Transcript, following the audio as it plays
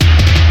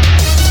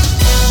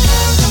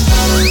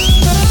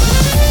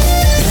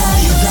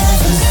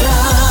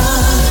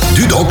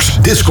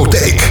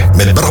Discotheek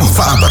met Bram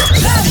Faber.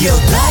 Radio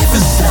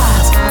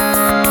Duivenstraat.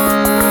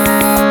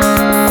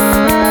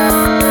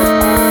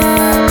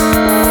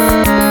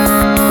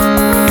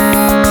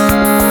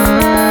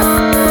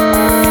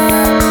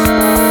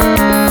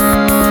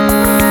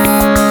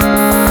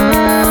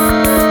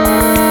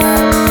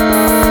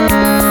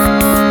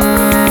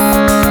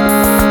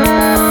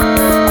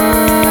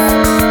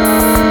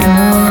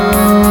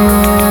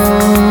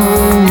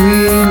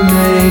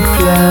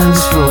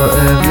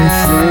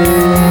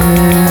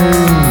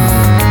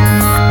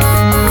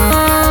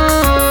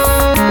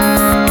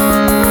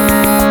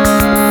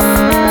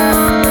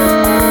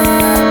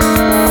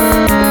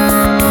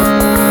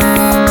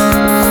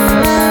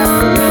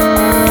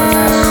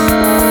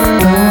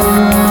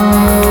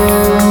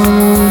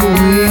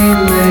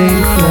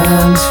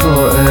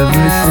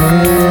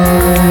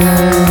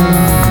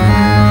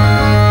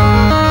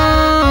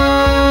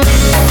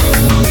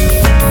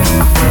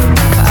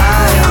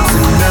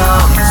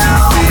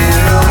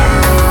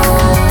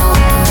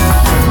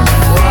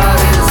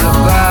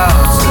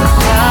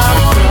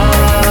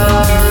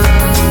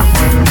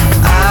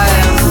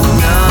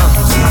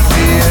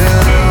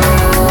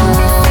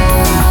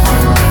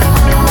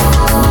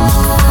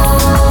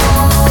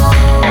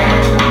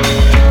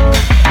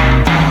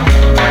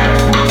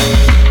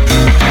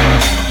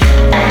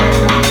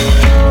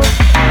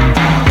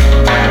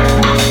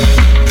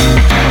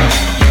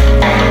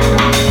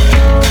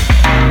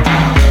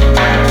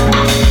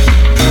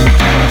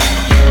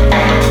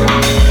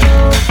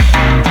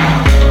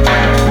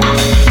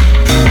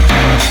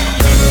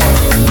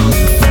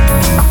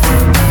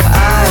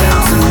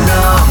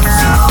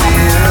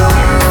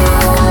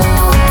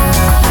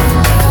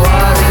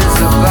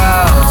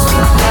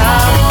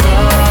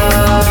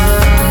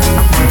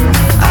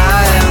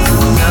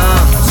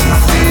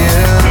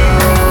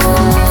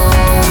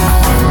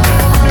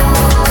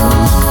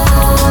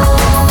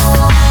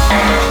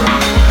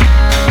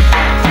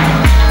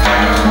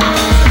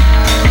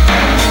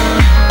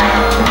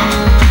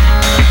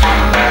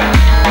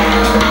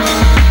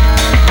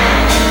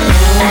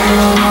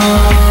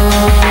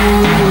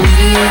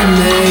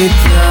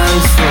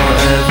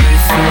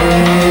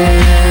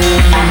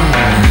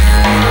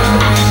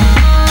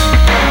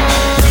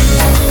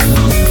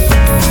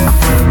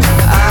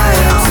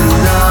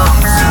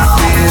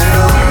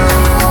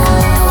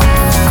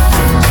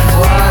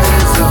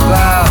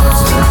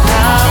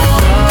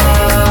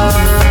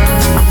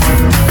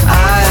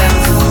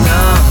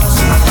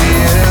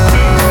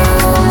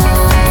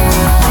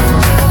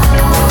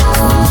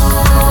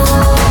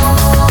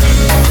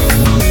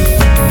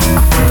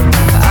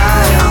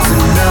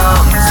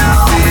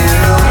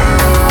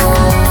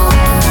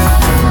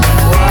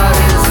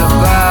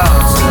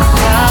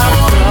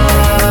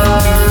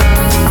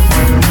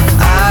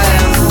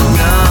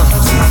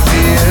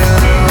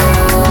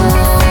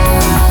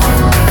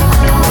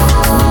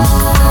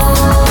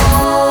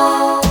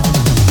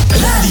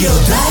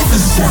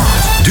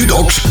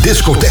 Dudok'S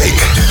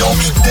Discotheek.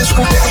 Dudok'S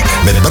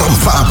Discotheek. Met Bram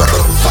Faber.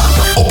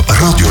 Op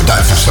Radio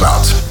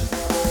Duivenstraat.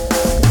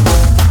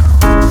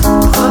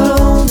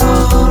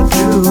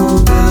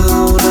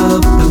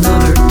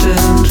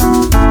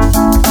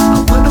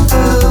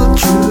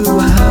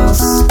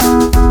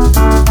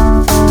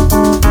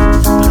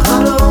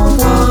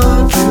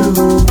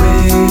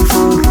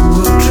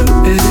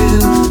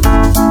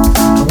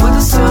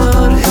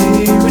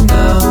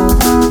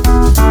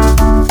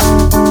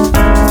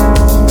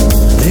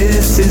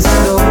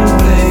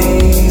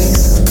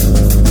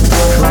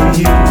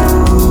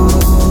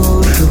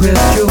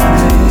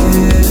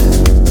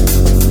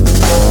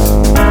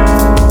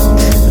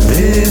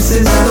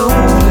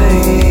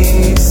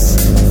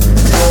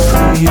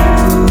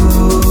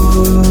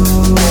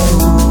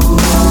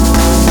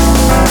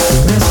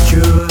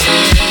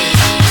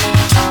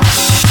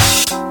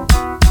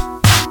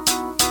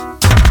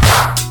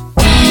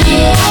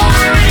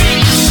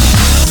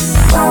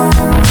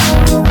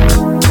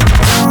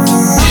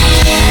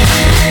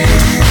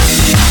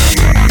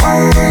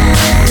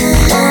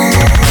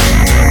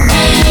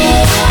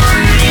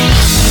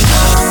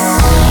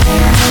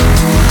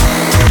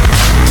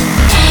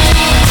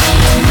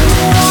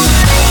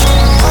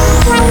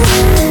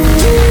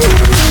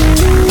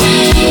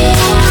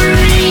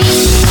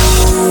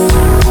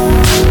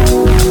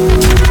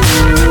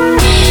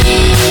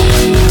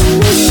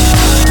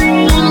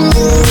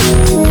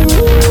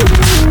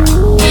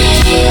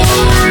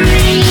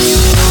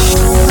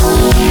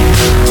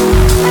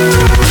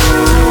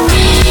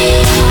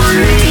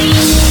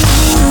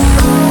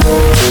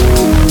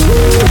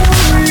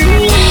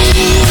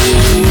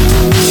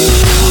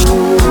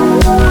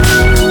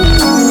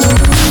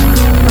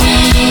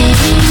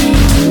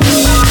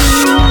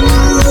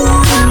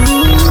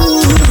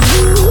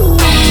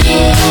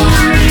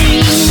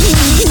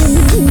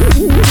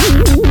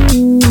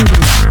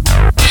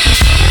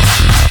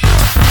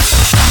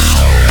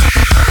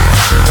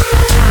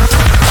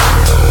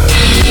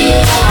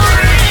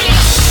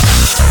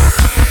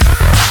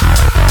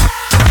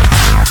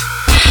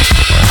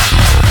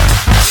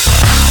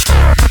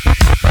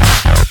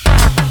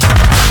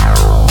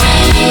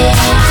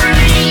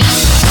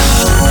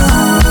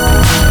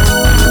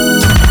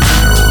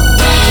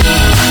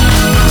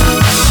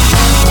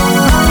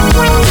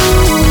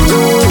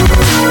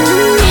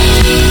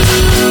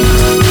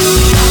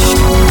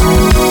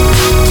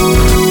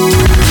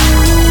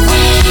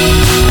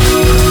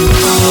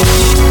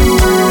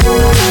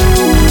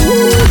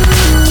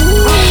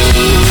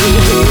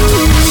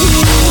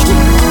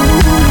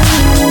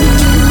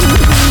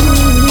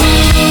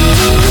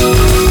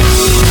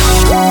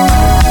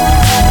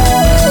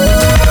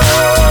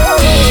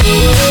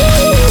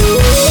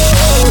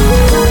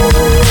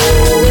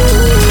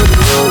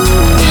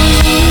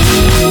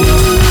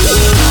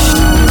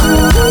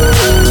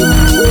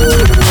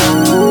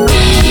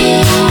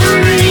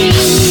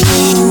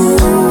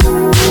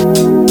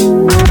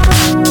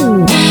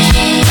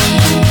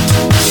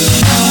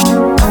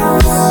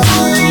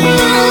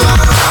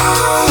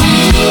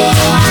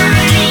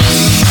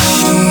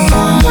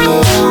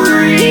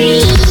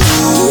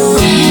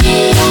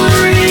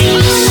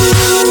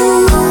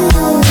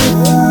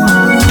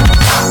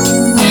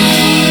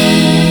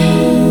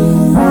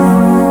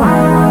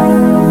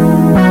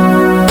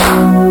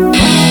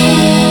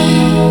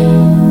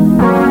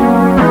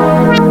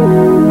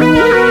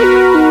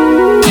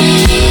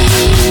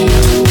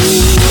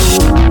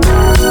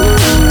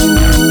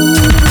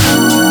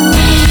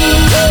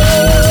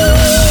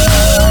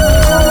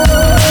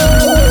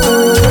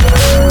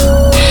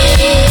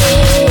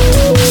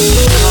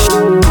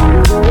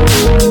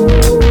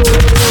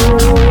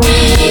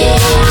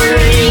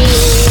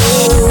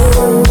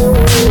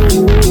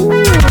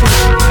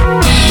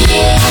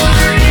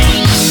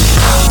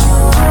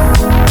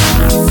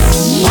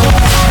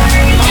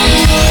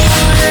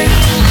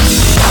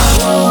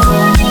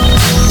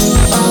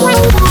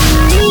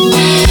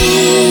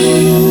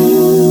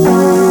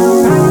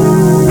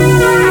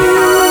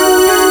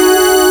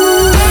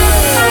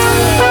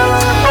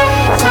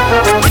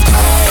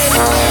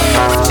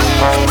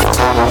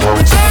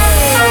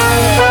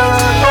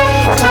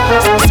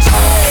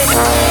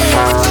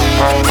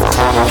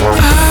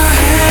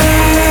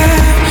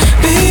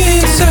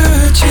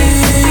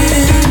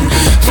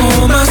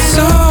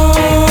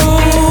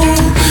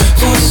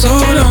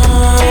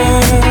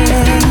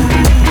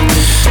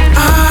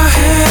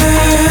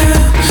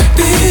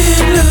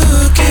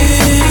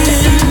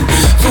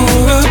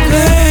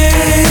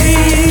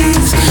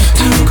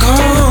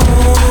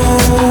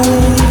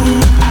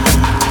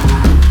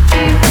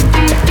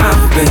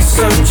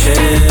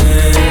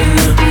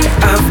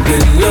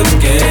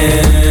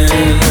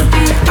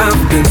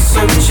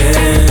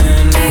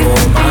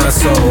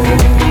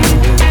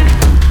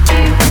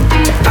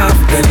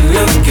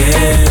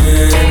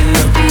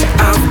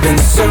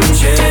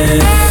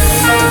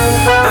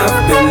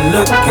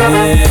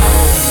 looking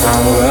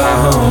for a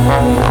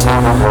home.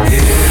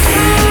 If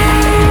you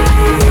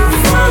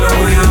follow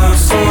your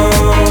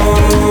soul,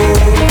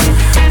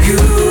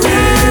 you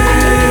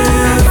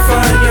will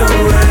find your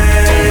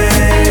way.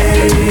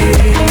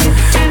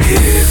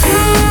 If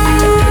you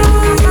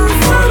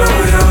follow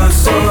your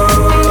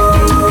soul,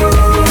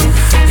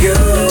 you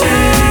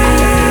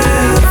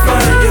will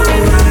find your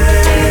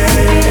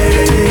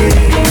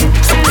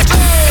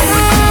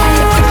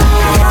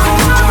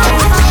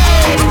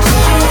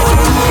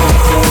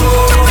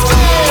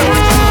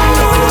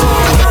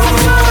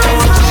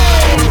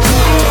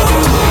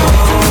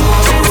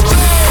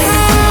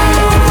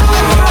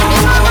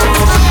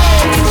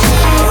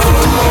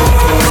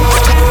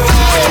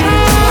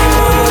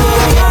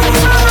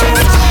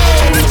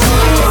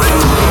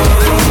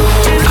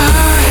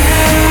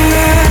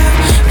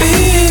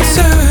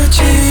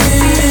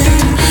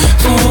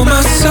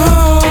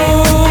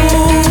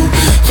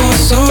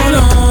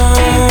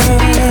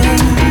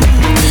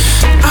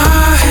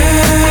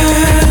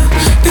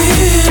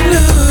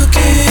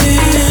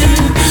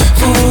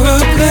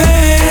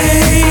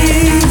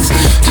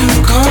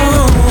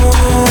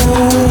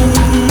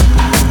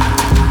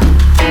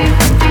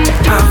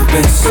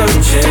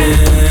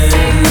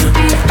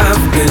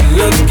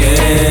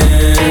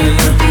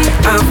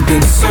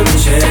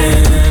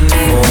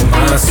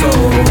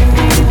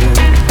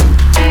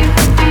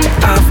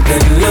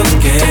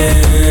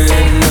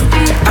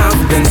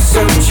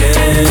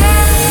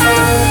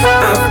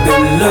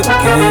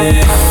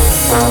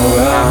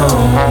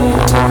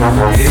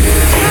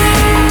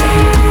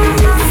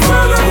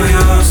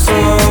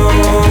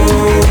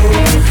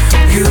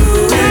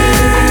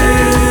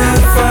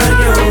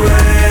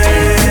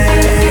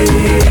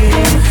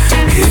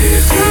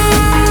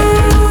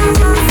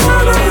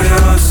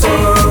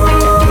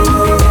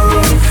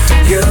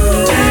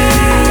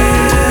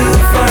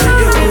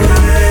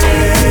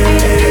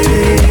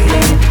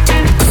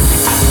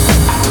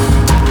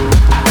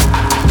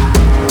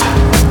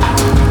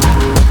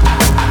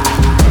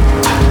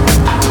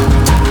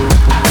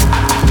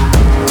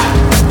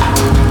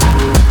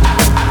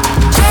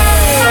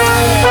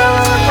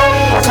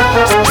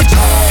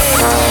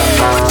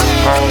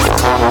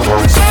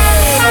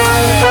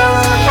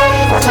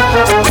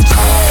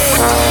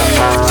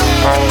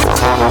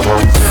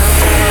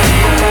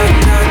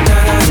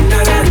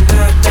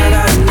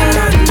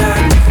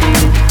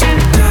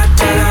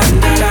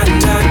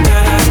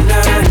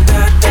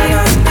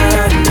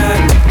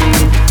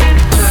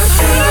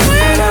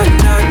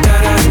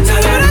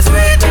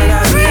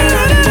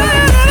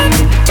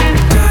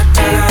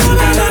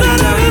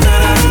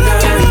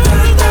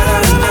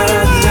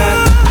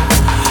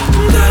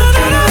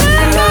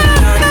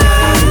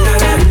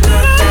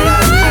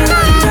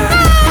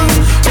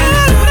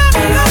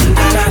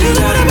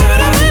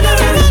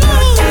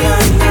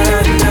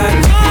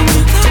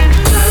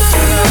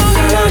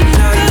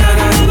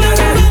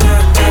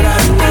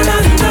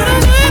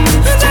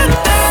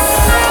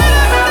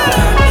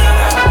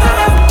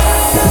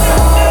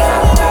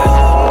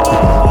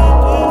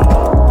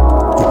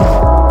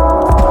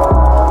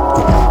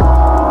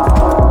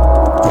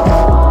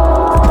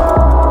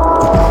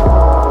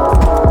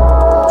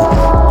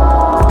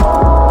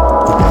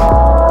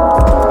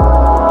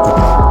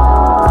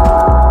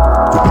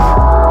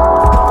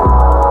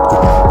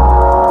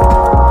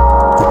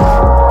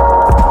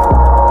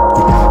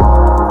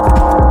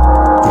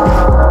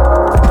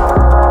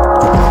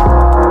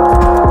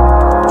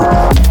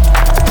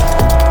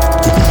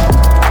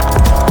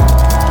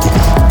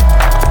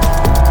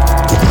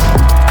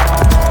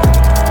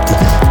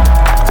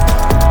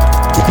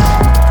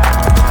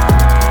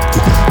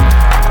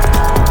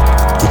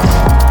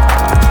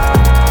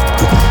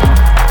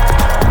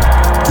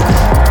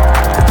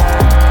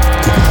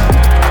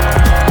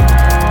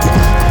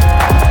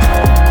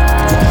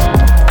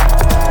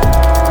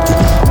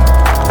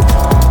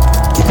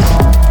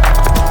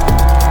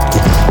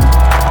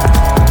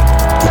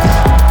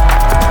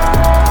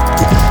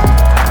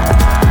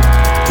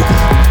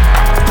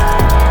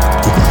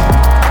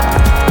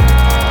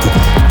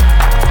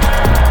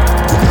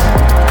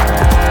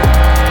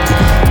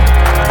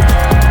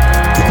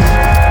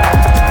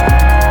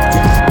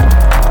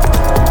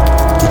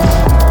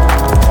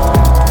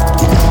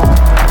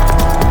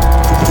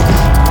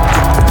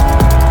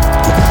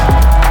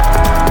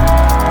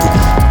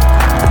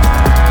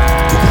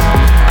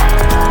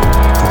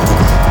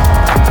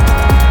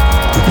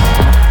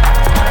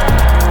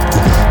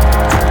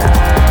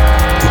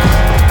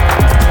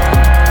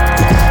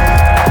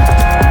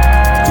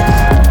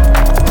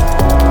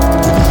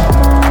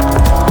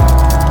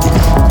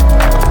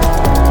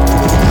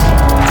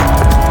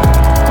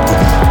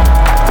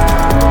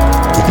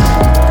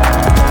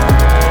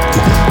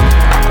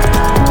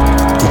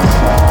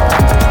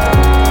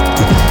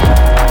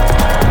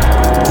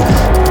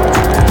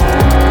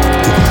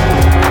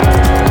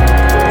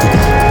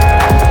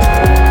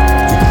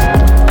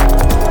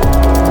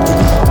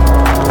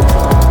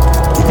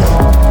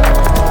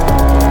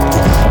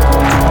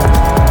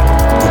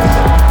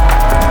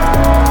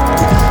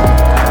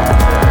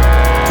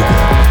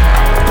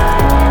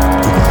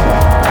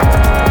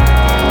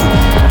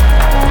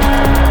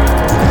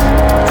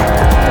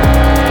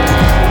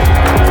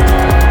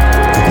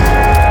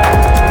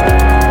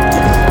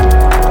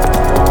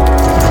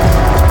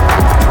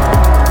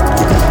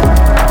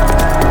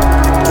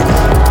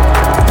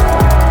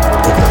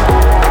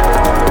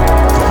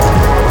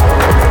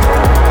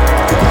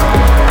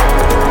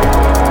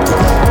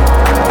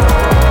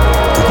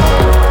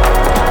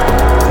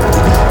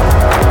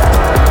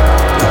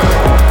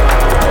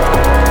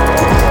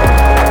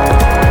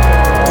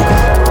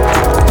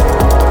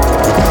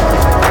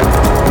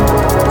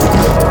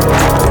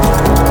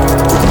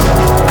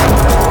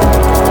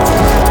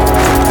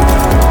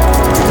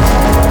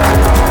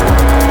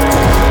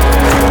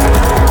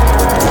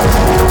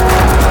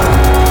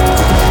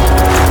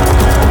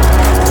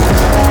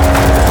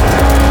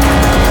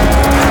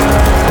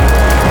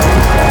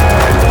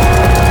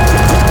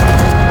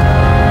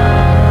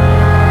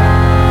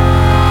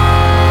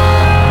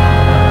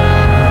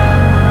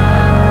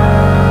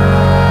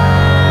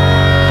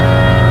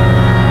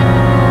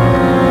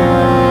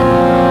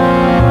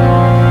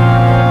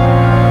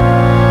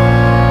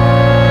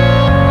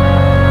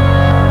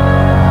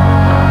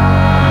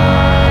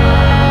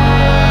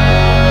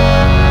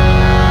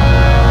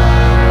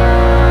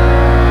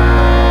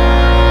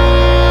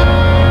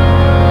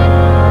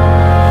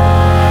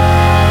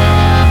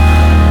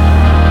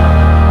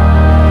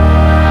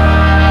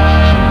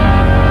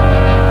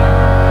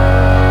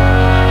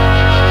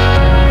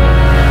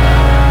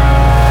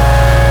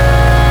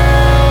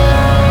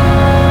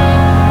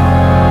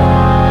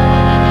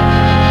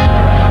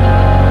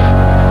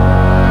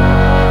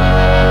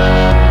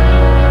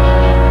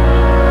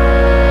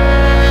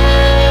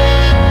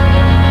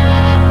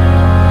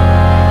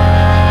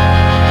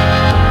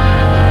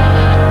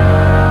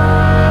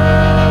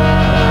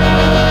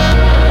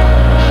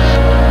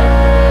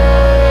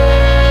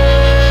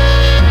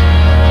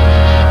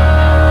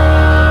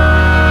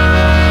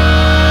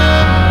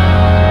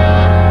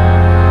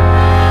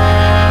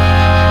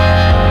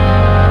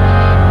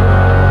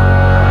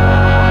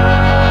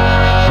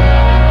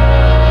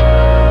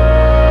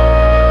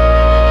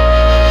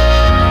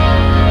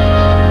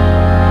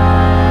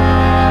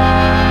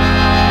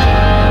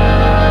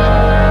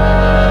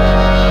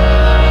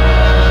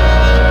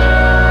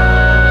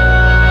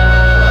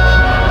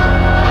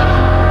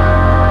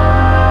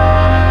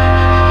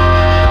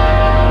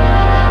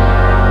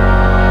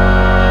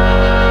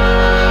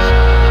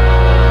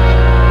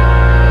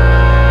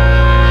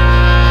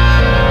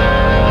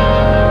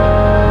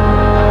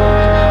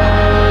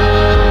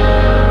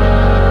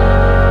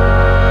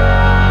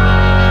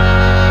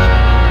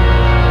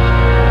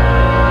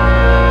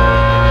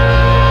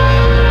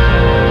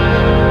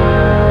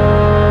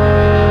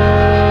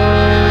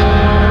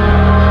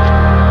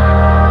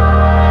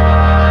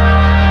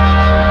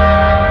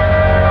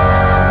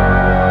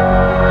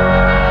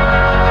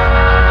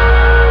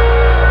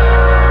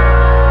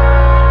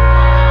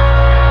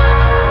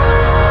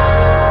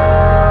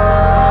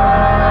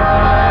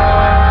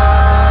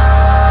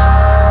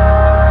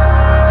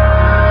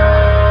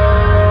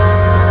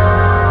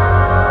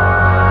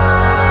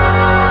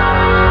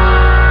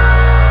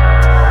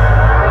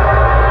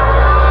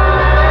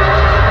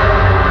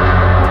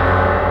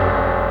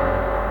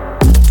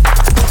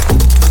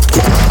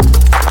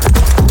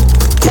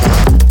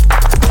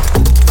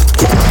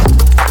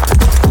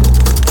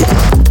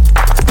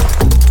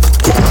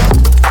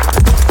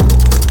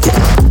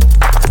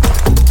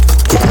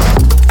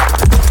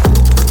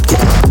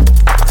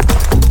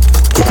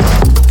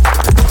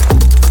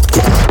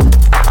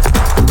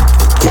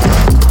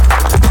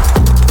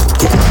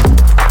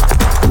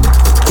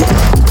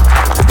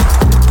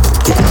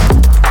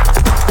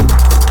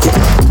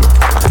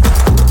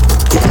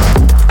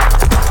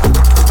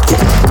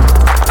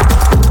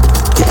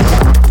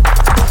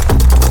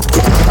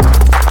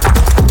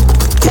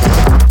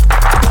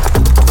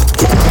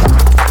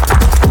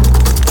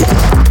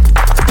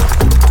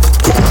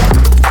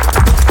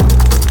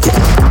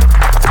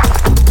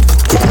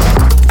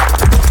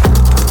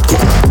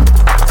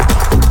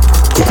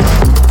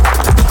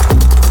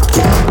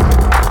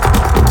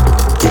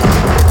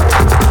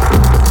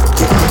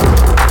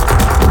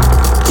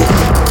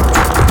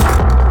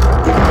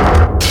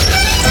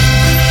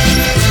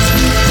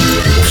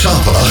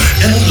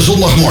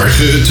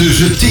Zondagmorgen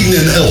tussen 10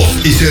 en 11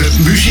 is er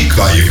muziek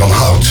waar je van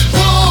houdt.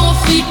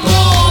 Koffie,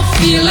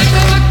 koffie,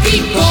 lekker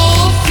bakkie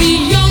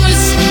koffie.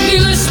 Jongens,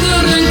 die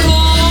luisteren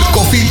koffie.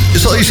 Koffie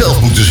zal je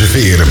zelf moeten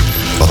serveren,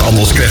 want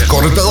anders krijgt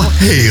Cor het wel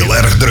heel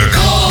erg druk.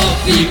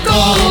 Koffie,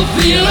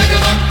 koffie, lekker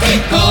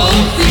bakkie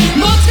koffie.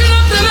 Wat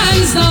knapt de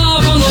mens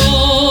daarvan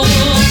op?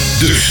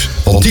 Dus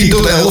van 10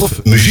 tot 11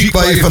 muziek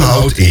waar je van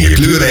houdt in je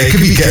kleurrijke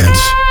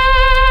weekend.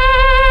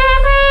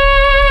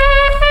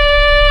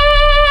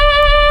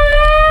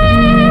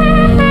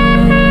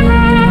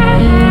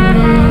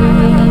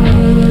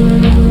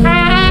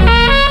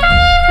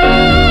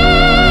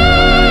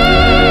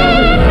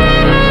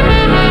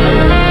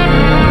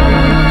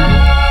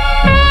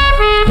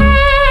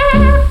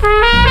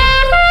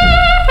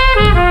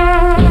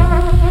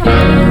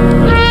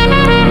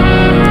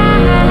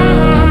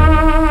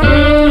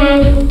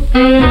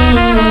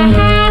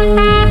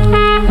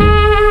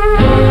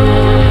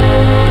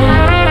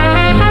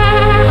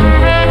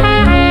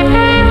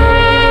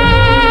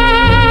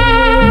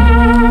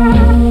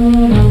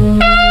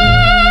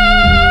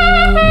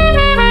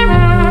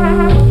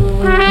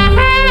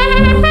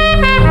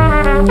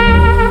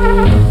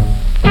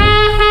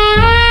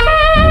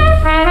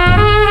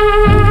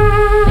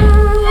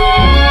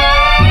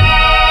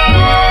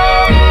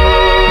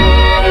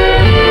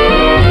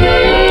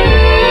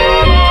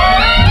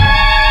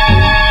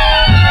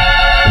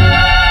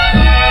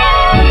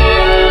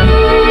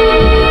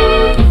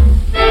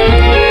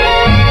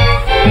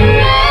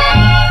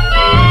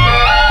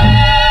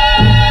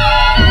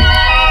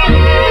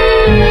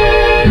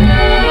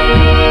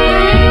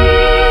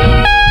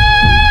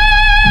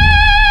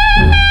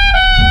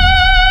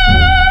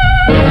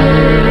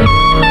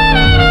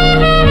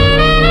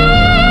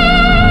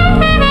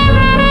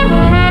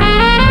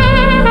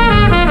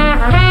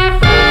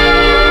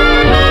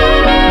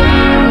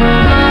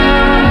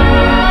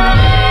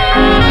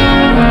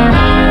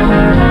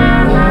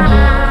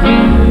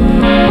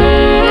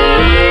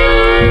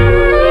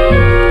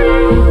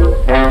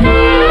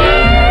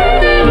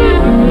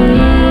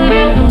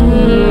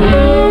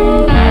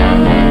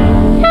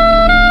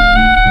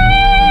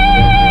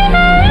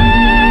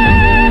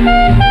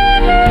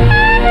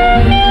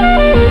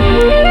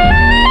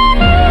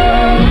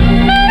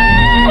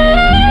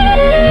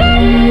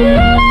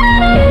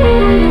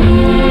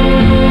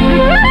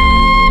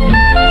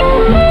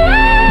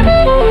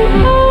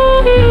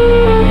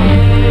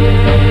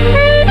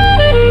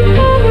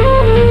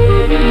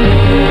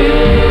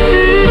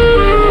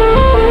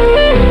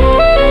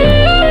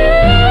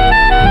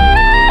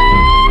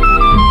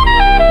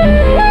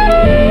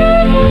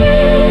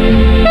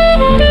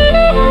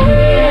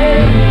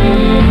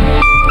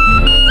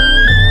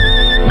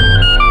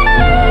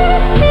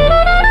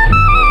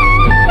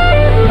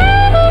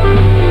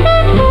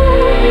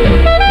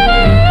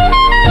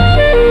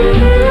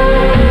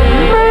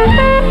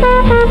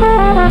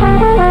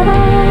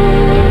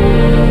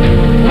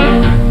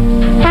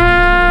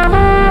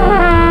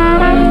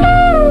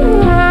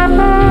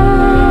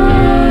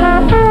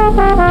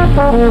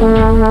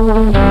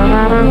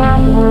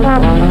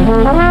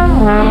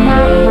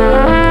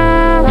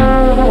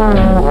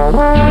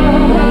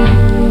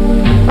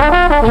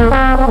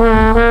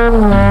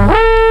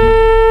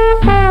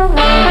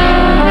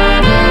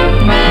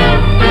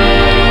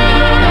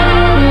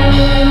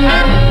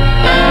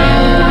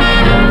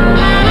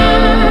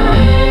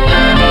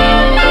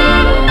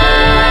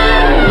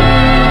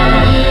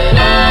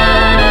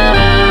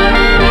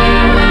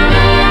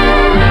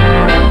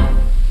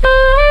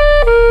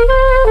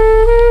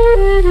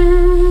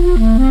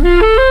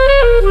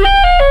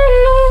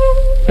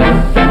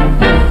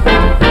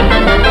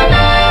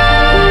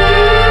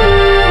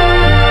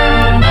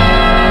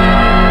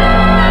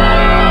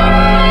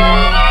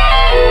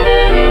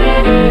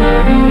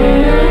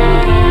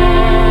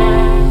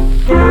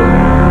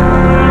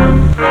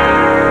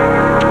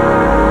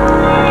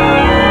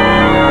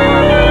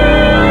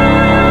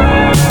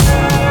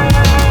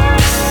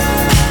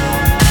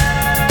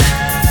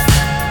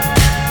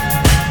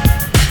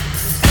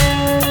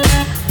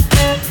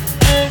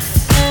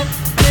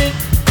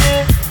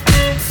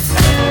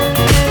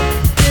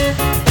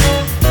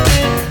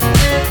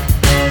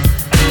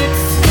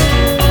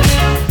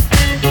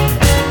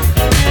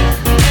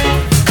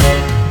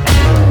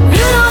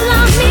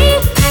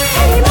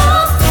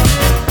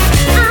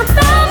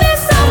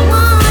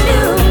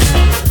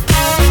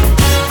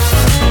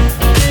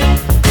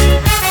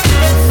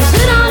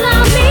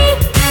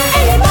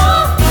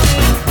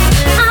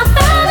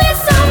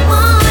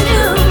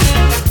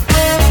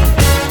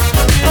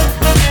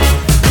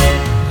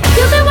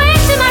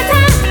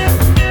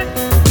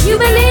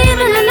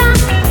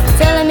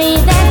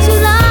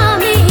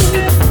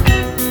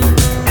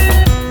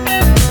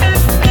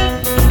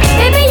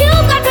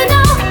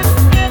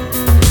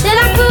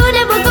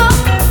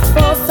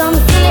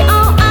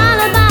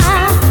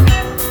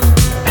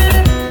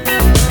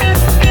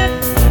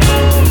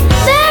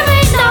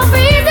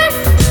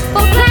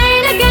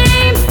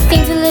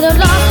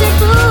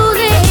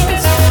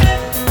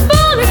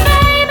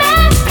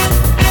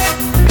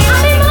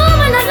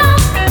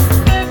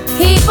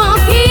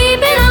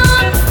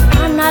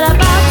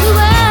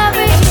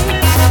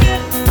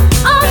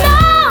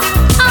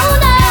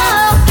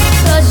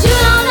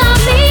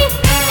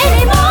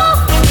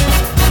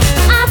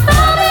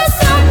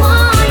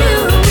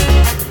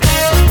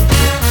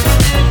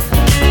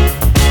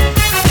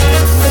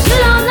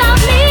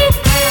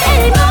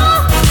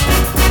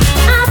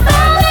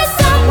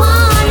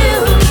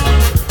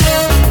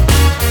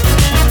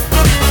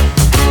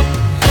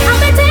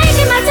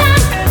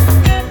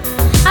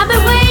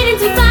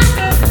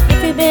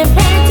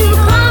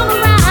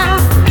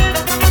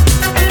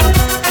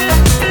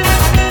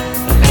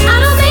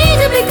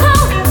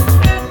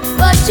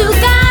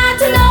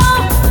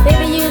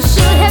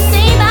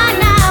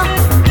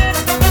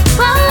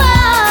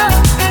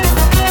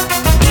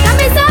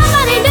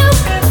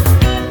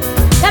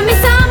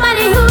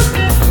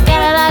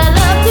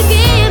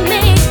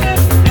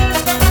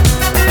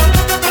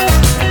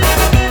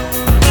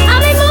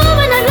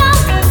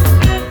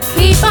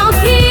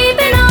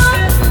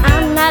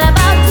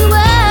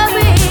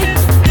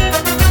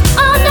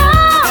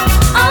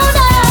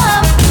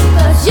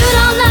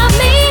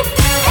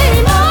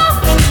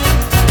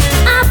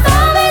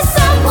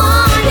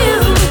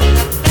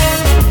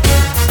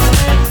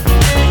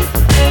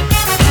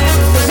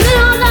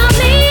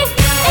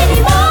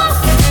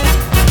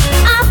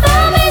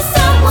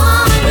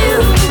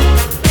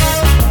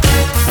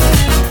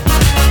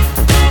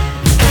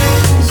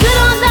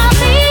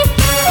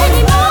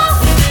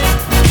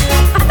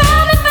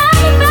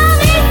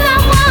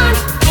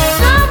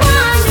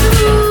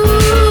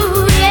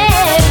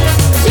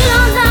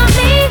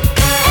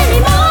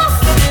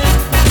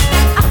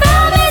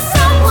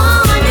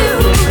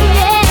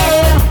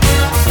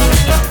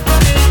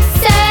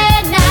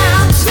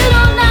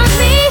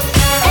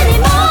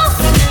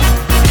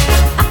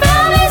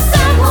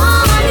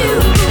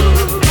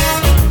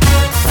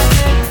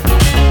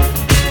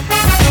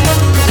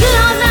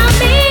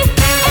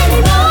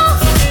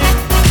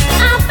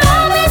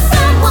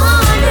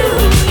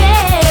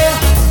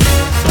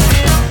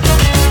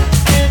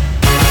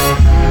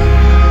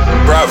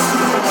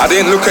 I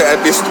didn't look at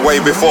it this way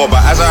before, but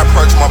as I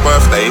approach my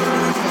birthday,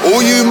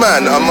 all you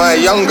man are my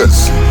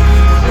youngers.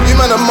 You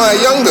man are my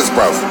youngers,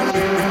 bruv.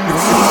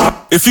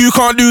 If you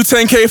can't do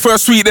 10k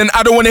first week, then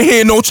I don't wanna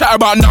hear no chat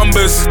about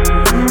numbers.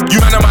 You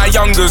man are my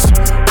youngers.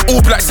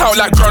 All blacks out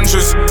like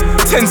grungers.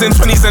 10s and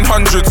 20s and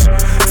 100s.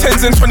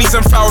 10s and 20s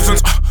and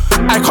thousands.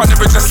 I can't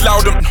ever just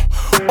loud them.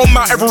 On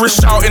Mount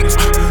Everest shouting.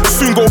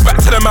 Soon go back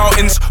to the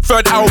mountains.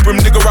 Third album,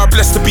 nigga, I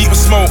blessed the beat with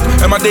smoke.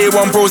 And my day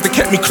one bros, they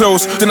kept me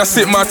close. Then I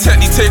sit my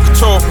technique, take a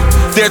tour.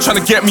 They're trying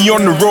to get me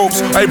on the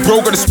ropes. I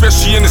bro got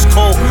especially in this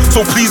cold.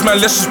 So please man,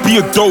 let's just be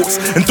adults.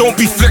 And don't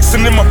be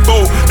flexing in my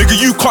boat. Nigga,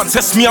 you can't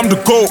test me, I'm the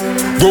GOAT.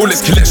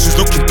 Rolex collections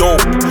looking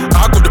dope.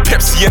 I got the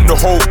Pepsi and the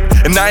Hope.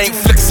 And I ain't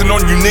flexing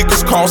on you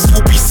niggas, car. I'll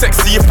still be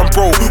sexy if I'm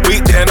broke.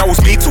 Wait there, and I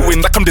was made to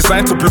win, like I'm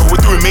designed to blow.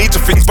 We're doing major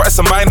things, but it's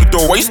a minor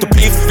though. I used to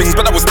pay for things,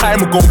 but that was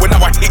time ago. When now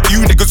I hit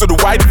you niggas with the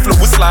wide flow,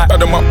 it's like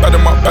bad 'em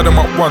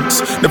up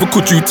once. Never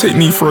could you take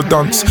me for a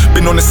dance.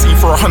 Been on the scene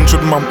for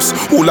 100 months.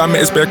 All I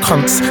met is bare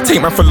cunts.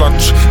 Take man for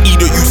lunch,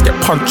 either use get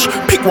punched.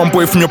 Pick one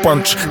boy from your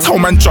bunch, tell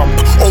man jump.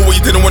 Oh well,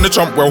 you didn't wanna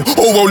jump well.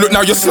 Oh well, look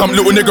now you're slumped,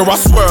 little nigga, I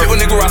swear. Little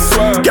nigga, I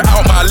swear. Get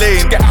out my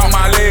lane, get out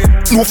my lane.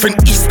 North and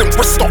east and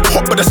west stop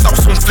hot, but the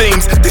south's on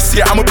flames. This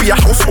year I'ma be a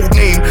household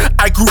name.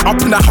 I grew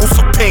up in a house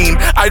of pain.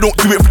 I don't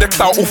do it for the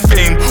clout or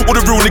fame. All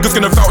the real niggas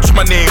gonna vouch for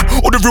my name.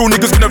 All the real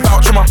niggas gonna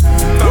vouch for my.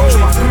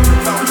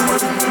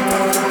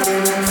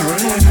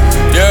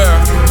 Yeah.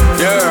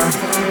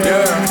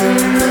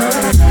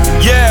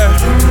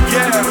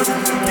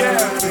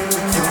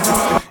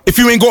 If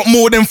you ain't got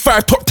more than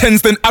 5 top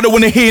 10s, then I don't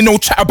wanna hear no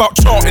chat about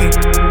charting.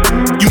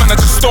 You man are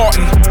just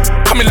starting,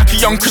 coming like a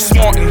young Chris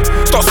Martin.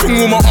 Start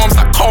swinging with my arms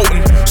like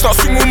Carlton. Start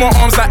swinging with my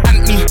arms like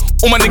Anthony.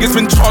 All my niggas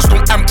been charged,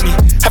 don't amp me.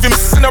 Have you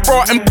missing a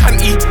bra and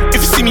panty?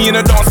 If you see me in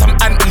a dance, I'm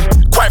anti.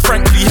 Quite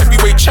frankly,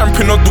 heavyweight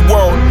champion of the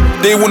world.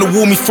 They wanna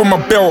woo me from my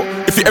belt.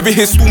 If you ever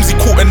hear Stormzy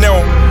caught a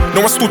nail.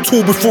 No, I stood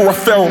tall before I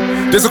fell.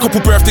 There's a couple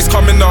birthdays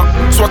coming up,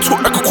 so I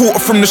took like a quarter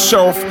from the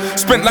shelf.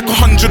 Spent like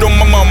 100 on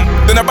my mum,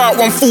 then about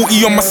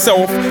 140 on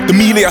myself. The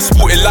melee I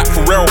sported like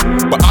Pharrell,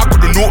 but I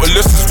got the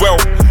Nautilus as well.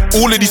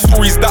 All of these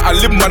stories that I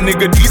live, my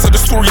nigga, these are the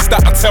stories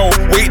that I tell.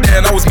 Wait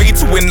there, and I was made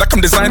to win, like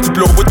I'm designed to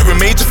blow. We're doing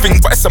major things,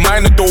 but it's a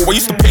minor though. I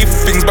used to pay for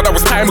things, but that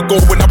was time ago.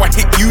 When now I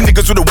hit you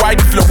niggas with a wide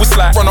flow, it's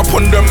like run up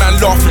on them, man,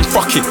 laughing,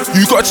 fuck it.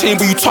 You got a chain,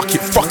 but you tuck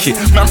it, fuck it.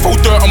 Man, throw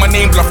dirt on my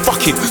name, blood,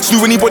 fuck it.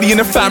 Slew anybody in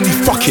the family,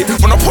 fuck it.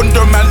 Run up on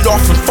them, man,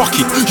 laughing, fuck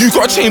it. You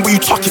got a chain, but you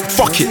tuck it,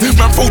 fuck it.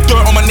 Man, throw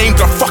dirt on my name,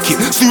 blood, fuck it.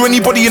 Slew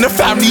anybody in the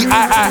family,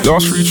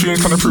 Last 3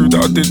 tunes kinda prove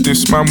that I did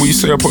this. Man, will you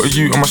say I put a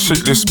U on my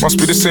shit list? Must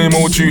be the same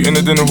old you in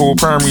the dinner hall,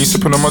 primary,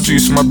 sipping on my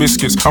juice and my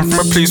biscuits. I'm from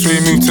a place where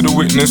you move to the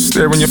witness,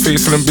 stare in your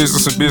face and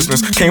business is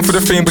business. Came for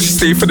the fame, but she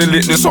stayed for the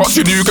litness. Ask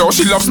your new girl,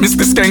 she loves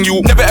Mr. Skang.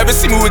 You never ever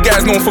see me with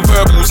guys known for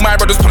verbals. My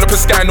brothers pull up a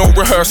sky, no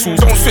rehearsals.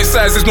 Don't switch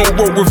sides, there's no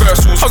role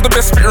reversals. How's the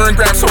best spitter in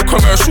Gram so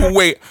commercial?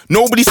 Wait,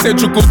 nobody said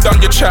you're good,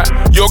 done your chat.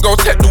 Your girl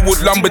tech the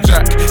wood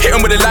lumberjack. Hit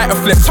him with a lighter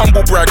flex,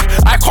 humble brag.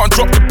 I can't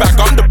drop the bag,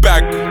 I'm the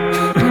bag.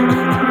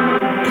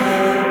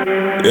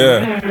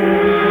 Yeah.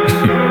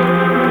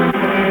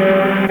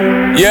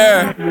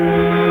 Yeah.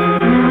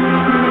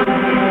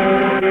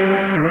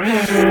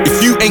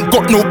 If you ain't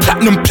got no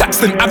platinum plaques,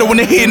 then I don't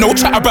wanna hear no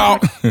chat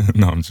about.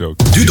 No, I'm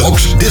joking.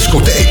 Dudok'S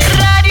discotheek.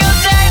 Radio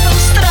 5 op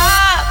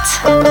straat.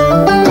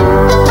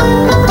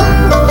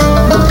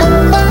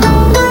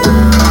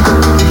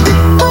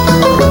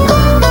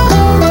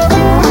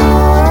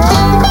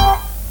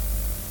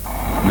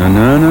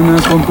 Na,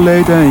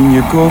 compleet in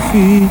je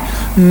koffie.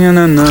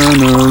 Na,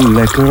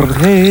 lekker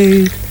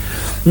heet.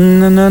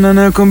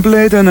 Na,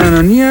 compleet,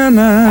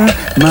 na.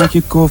 Maak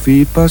je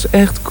koffie pas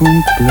echt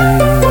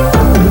compleet.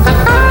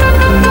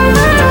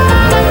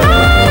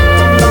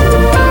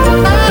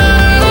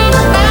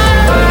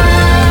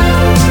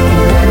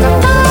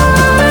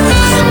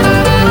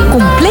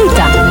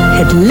 Completa,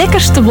 het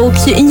lekkerste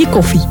wolkje in je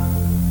koffie.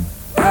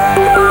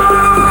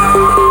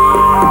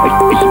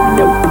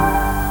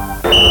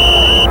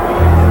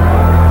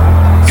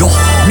 Joh,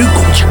 nu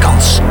komt je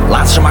kans.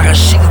 Laat ze maar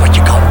eens zien wat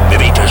je kan. We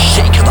weten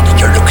zeker dat het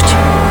je lukt.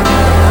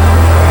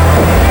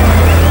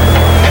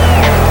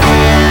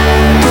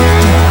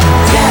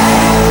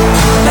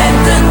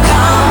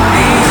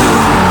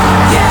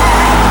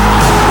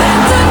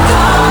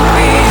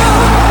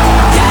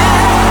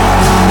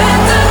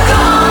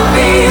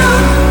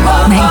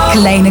 Mijn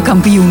kleine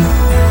kampioen.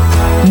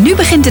 Nu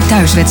begint de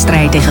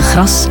thuiswedstrijd tegen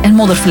gras en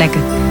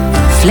moddervlekken.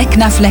 Vlek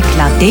na vlek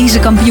laat deze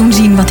kampioen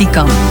zien wat hij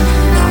kan.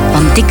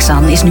 Want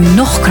Dixan is nu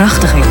nog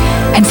krachtiger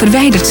en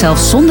verwijdert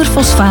zelfs zonder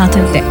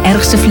fosfaten de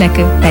ergste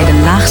vlekken bij de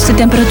laagste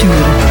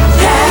temperaturen.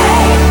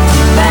 Jij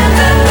bent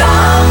een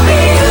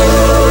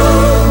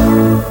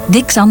kampioen.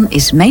 Dixan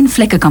is mijn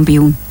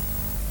vlekkenkampioen.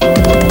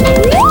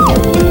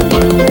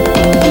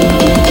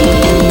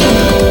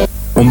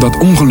 Omdat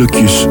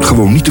ongelukjes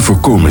gewoon niet te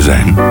voorkomen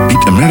zijn,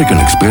 biedt American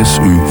Express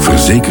u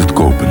verzekerd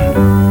kopen.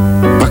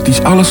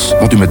 Praktisch alles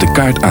wat u met de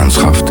kaart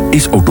aanschaft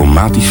is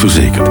automatisch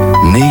verzekerd.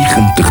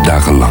 90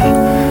 dagen lang.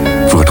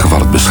 Voor het geval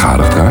het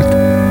beschadigd raakt,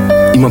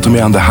 iemand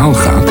ermee aan de haal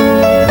gaat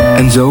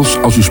En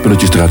zelfs als uw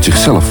spulletjes er uit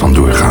zichzelf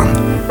vandoor gaan.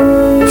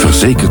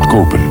 Verzekerd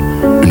kopen.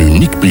 Een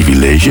uniek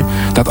privilege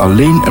dat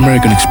alleen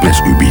American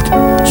Express u biedt.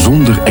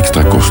 Zonder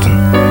extra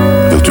kosten.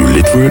 Wilt u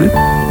lid worden?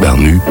 Bel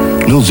nu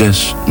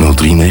 06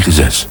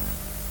 0396.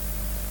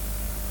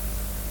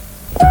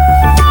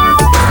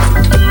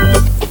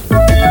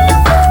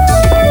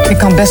 Ik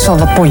kan best wel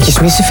wat pondjes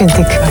missen, vind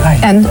ik.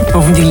 En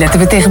bovendien letten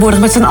we tegenwoordig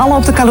met z'n allen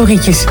op de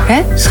calorietjes.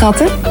 Hè,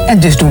 schatten? En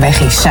dus doen wij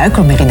geen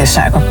suiker meer in de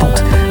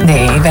suikerpot.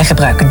 Nee, wij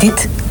gebruiken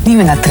dit.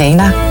 Nieuwe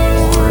Natrena.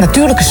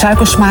 Natuurlijke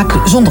suikersmaak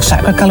zonder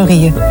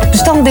suikercalorieën.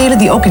 Bestanddelen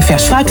die ook in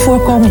vers fruit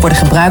voorkomen worden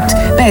gebruikt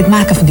bij het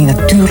maken van die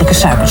natuurlijke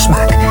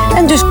suikersmaak.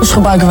 En dus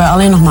gebruiken wij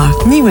alleen nog maar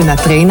nieuwe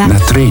Natrena.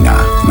 Natrena.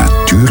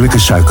 Natuurlijke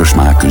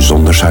suikersmaak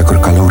zonder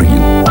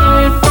suikercalorieën.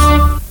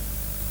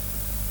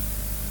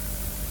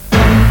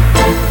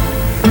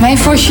 Mijn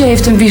vosje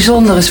heeft een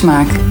bijzondere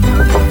smaak.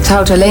 Het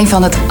houdt alleen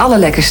van het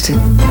allerlekkerste.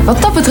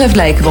 Wat dat betreft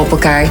lijken we op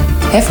elkaar.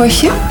 Hè,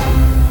 vosje?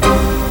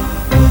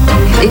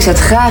 Ik zet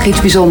graag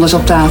iets bijzonders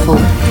op tafel.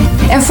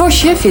 En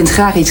vosje vindt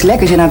graag iets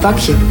lekkers in haar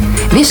bakje.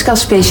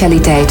 Whiskas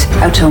specialiteit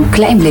uit zo'n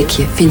klein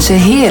blikje vindt ze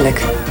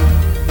heerlijk.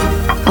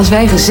 Als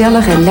wij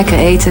gezellig en lekker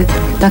eten,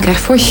 dan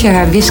krijgt vosje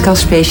haar Whiskas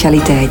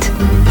specialiteit.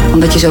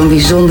 Omdat je zo'n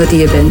bijzonder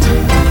dier bent.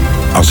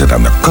 Als het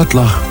aan de kat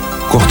lag,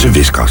 kocht ze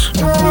Whiskas.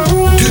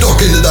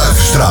 Dudok in de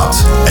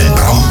Duivenstraat en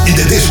Bram in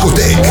de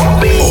discotheek.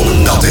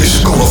 Ook dat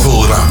is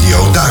Colorful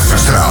Radio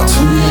Duivenstraat.